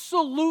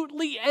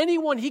absolutely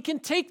anyone. He can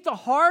take the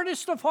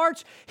hardest of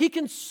hearts. He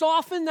can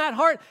soften that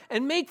heart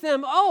and make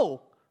them,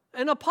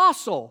 an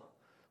apostle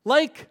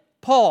like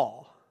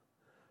Paul.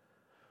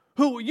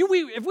 If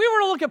we were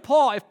to look at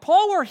Paul, if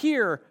Paul were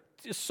here,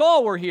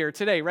 Saul were here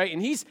today, right?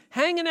 And he's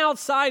hanging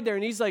outside there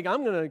and he's like,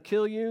 I'm going to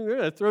kill you. We're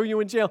going to throw you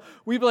in jail.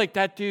 We'd be like,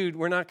 that dude,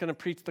 we're not going to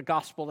preach the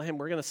gospel to him.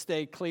 We're going to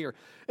stay clear.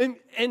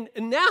 And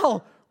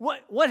now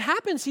what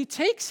happens? He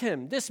takes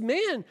him, this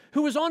man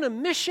who was on a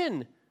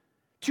mission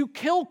to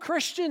kill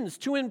Christians,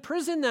 to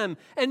imprison them,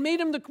 and made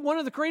him one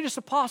of the greatest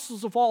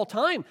apostles of all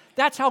time.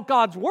 That's how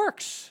God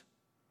works.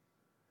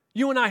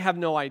 You and I have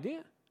no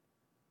idea.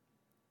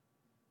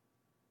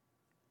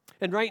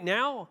 And right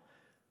now,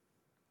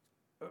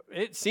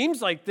 it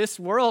seems like this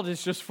world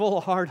is just full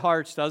of hard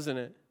hearts, doesn't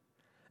it?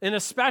 And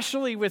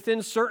especially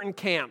within certain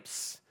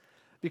camps,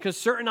 because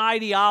certain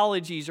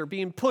ideologies are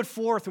being put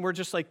forth, and we're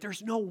just like,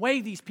 there's no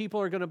way these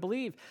people are going to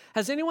believe.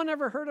 Has anyone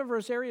ever heard of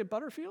Rosaria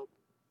Butterfield?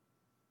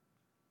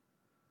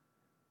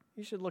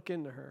 You should look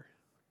into her.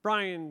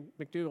 Brian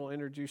McDougall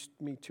introduced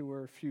me to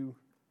her a few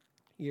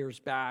years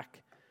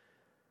back.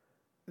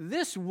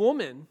 This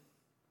woman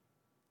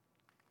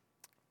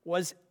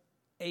was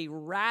a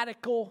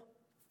radical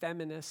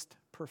feminist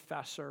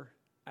professor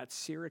at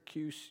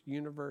Syracuse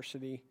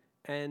University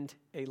and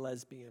a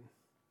lesbian.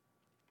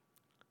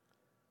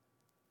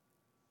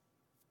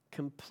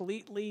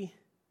 Completely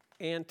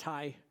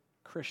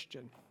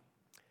anti-Christian.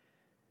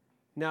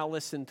 Now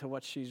listen to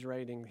what she's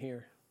writing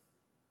here.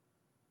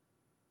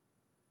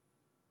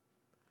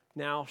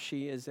 Now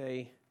she is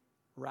a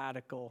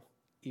radical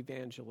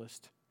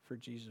evangelist for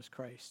Jesus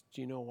Christ.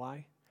 Do you know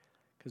why?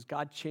 Because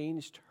God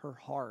changed her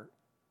heart.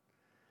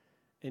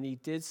 And he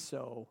did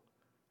so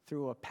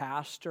through a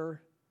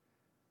pastor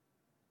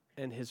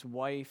and his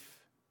wife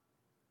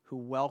who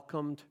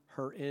welcomed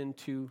her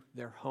into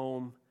their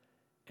home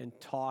and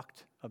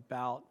talked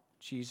about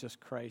Jesus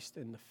Christ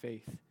and the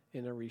faith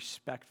in a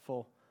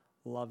respectful,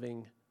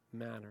 loving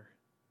manner.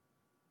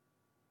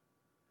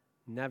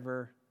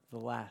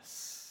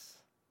 Nevertheless,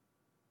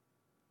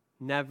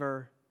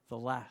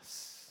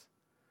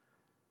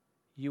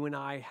 you and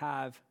I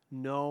have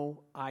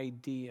no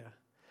idea.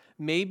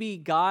 Maybe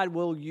God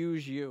will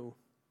use you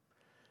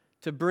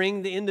to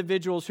bring the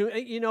individuals who,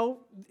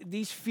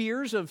 these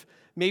fears of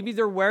maybe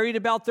they're worried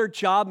about their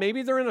job,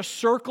 maybe they're in a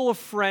circle of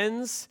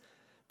friends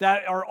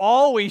that are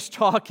always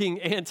talking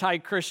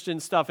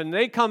anti-Christian stuff, and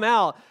they come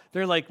out,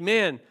 they're like,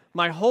 man,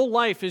 my whole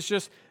life is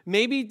just,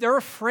 maybe they're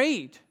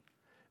afraid.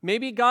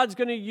 Maybe God's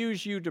going to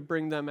use you to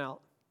bring them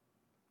out,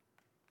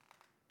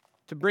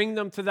 to bring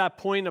them to that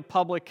point of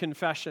public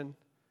confession.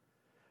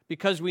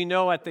 Because we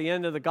know at the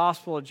end of the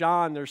Gospel of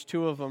John, there's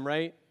two of them,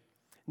 right?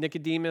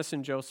 Nicodemus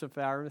and Joseph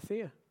of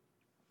Arimathea.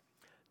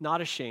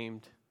 Not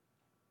ashamed.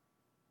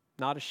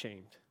 Not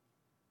ashamed.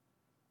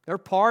 They're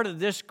part of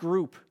this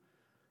group.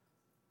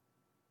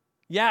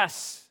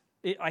 Yes,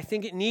 I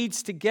think it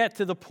needs to get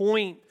to the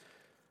point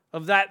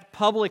of that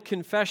public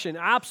confession.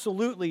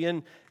 Absolutely.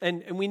 And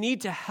we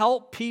need to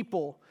help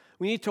people.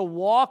 We need to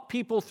walk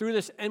people through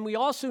this. And we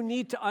also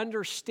need to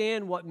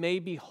understand what may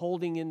be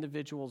holding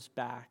individuals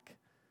back.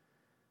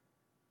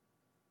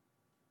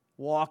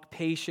 Walk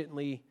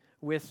patiently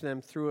with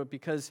them through it,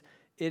 because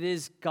it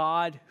is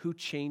God who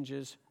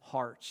changes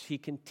hearts. He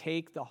can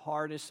take the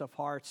hardest of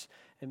hearts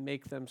and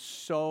make them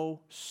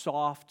so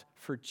soft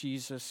for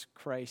Jesus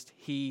Christ.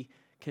 He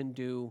can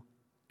do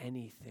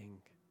anything.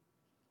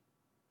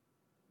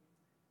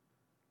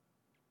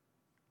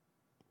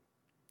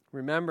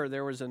 Remember,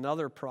 there was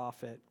another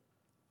prophet.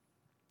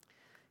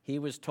 He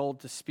was told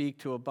to speak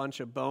to a bunch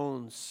of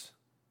bones.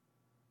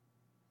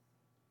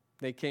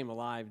 They came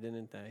alive,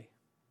 didn't they?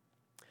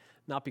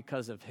 Not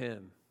because of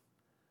him,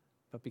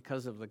 but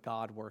because of the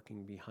God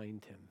working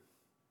behind him,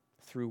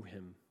 through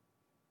him.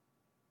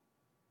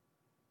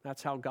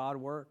 That's how God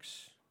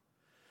works.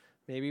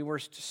 Maybe we're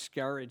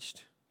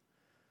discouraged.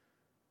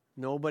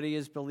 Nobody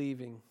is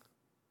believing.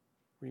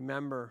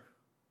 Remember,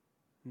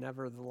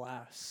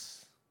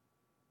 nevertheless,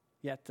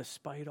 yet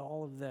despite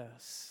all of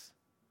this,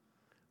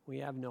 we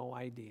have no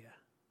idea.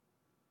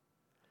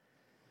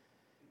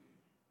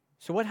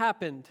 So what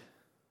happened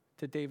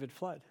to David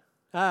Flood?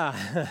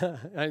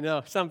 I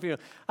know, some people,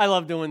 I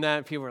love doing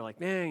that. People are like,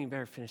 man, you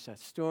better finish that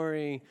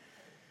story.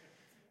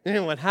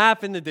 And what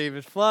happened to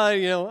David Flood?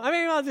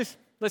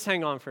 Let's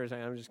hang on for a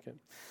second. I'm just kidding.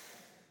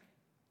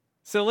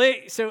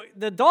 So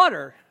the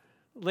daughter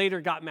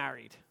later got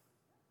married.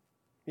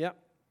 Yep.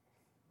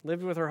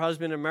 Lived with her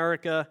husband in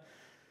America.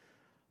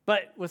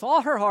 But with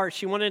all her heart,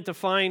 she wanted to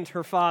find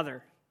her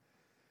father.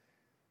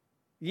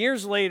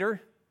 Years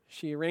later,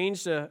 she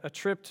arranged a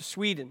trip to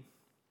Sweden.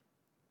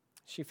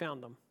 She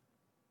found him.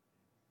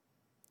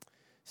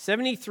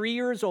 73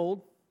 years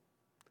old,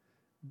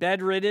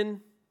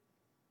 bedridden.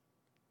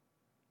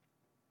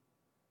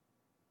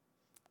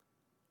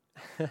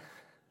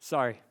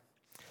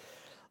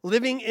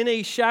 Living in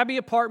a shabby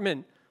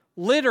apartment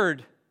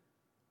littered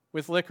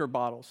with liquor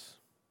bottles.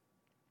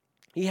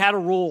 He had a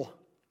rule.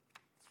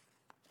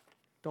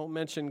 Don't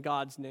mention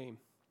God's name.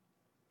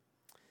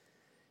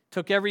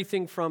 Took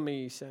everything from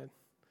me, he said.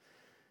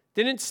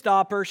 Didn't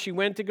stop her. She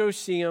went to go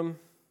see him.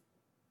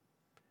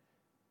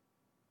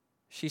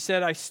 She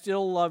said, I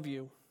still love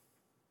you.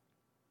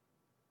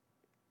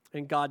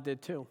 And God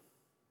did too.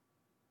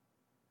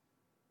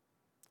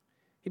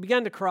 He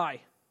began to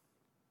cry.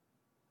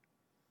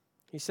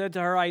 He said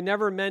to her, I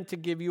never meant to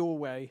give you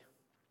away.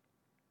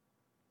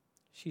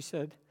 She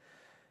said,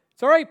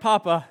 it's all right,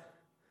 Papa.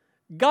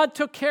 God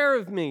took care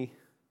of me.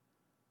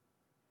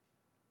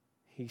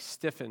 He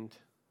stiffened.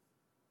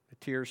 The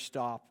tears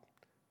stopped.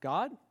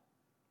 God?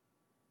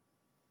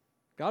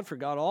 God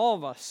forgot all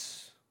of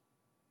us.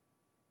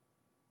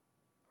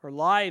 Our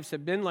lives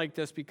have been like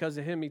this because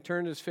of him. He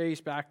turned his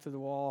face back to the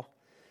wall.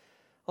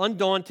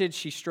 Undaunted,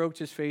 she stroked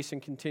his face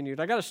and continued.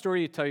 I got a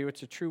story to tell you.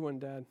 It's a true one,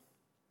 Dad.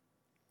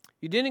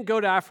 You didn't go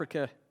to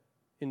Africa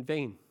in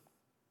vain.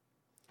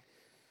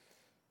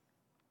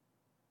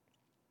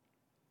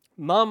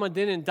 Mama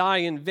didn't die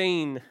in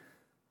vain.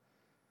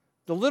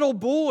 The little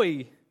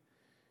boy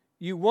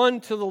you won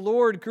to the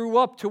Lord grew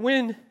up to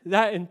win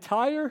that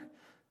entire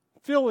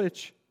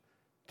village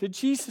to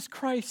Jesus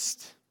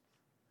Christ.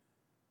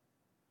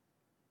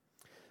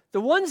 The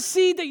one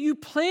seed that you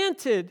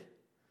planted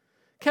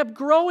kept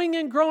growing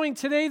and growing.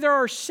 Today there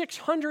are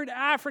 600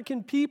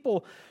 African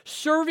people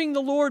serving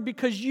the Lord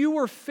because you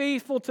were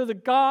faithful to the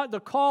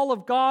call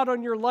of God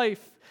on your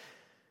life.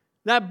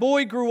 That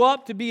boy grew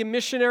up to be a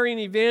missionary and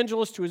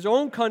evangelist to his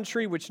own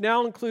country, which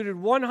now included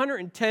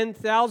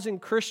 110,000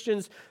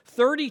 Christians,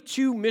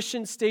 32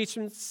 mission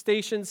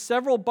stations,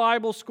 several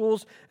Bible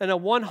schools, and a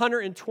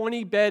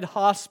 120-bed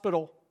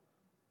hospital.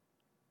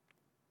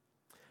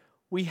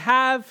 We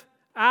have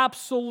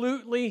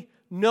absolutely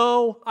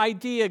no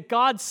idea.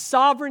 God's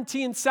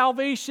sovereignty and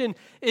salvation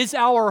is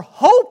our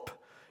hope.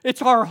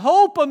 It's our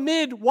hope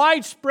amid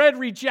widespread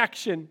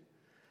rejection.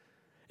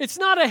 It's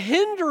not a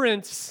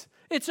hindrance.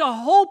 It's a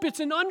hope. It's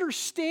an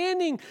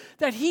understanding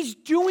that he's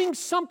doing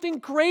something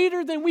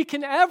greater than we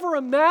can ever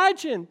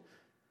imagine.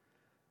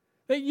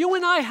 That you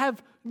and I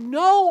have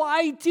no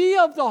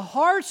idea of the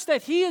hearts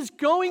that he is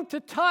going to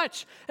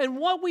touch. And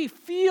what we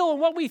feel and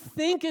what we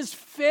think is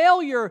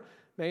failure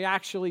may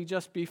actually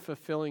just be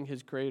fulfilling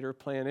his greater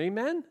plan.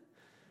 Amen?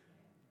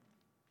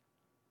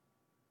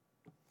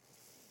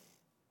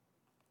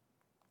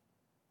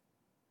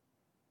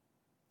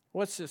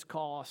 What's this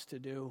call us to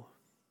do?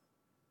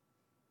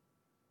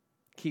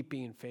 Keep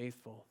being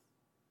faithful.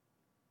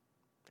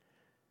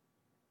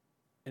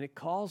 And it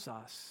calls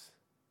us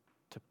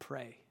to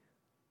pray.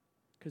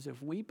 Because if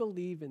we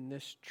believe in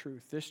this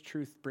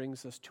truth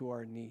brings us to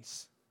our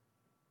knees.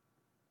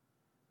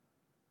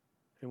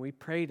 And we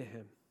pray to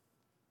him.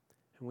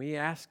 And we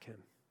ask him,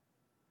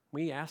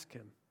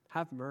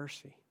 have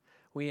mercy.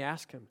 We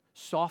ask him,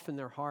 soften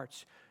their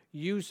hearts.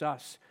 Use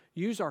us.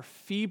 Use our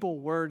feeble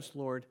words,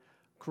 Lord.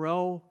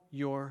 Grow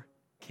your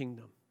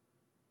kingdom.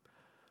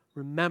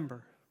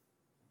 Remember,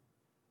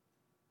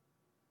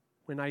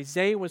 when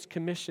Isaiah was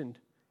commissioned,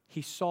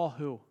 he saw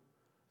who?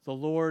 The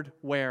Lord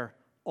where?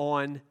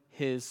 On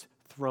his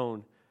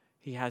throne.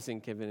 He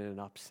hasn't given it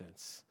up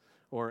since,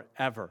 or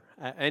ever,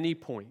 at any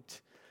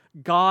point.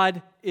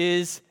 God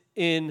is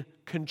in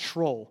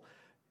control.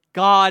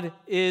 God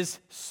is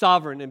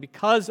sovereign. And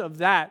because of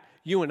that,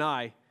 you and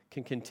I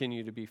can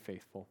continue to be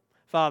faithful.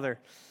 Father,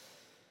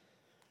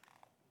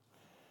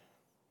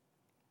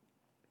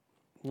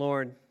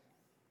 Lord,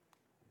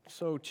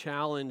 so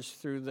challenged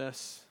through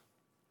this.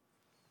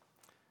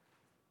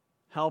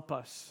 Help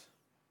us.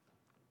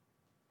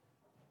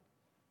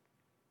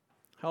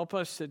 Help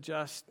us to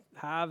just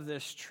have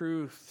this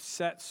truth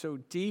set so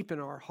deep in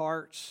our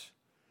hearts.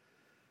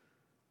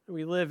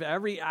 We live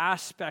every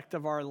aspect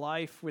of our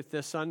life with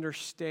this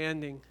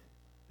understanding,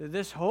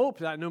 this hope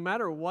that no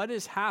matter what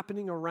is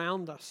happening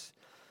around us,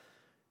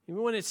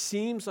 even when it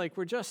seems like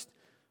we're just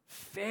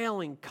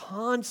failing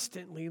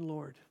constantly,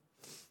 Lord,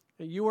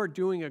 that you are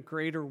doing a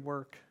greater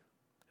work.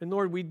 And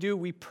Lord,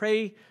 we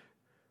pray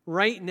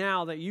right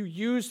now that you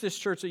use this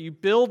church, that you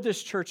build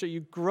this church, that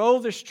you grow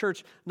this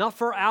church, not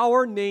for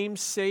our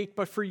name's sake,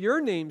 but for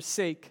your name's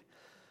sake.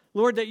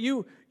 Lord, that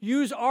you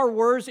use our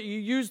words, that you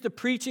use the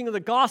preaching of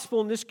the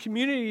gospel in this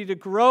community to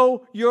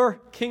grow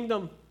your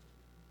kingdom.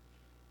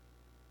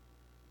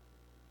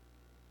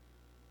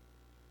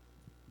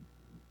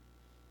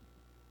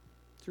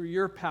 Through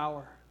your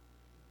power,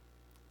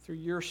 through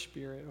your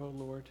Spirit, oh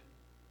Lord.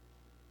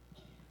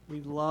 We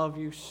love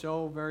you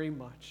so very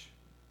much.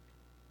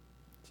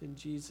 It's in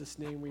Jesus'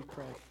 name we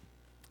pray.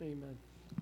 Amen.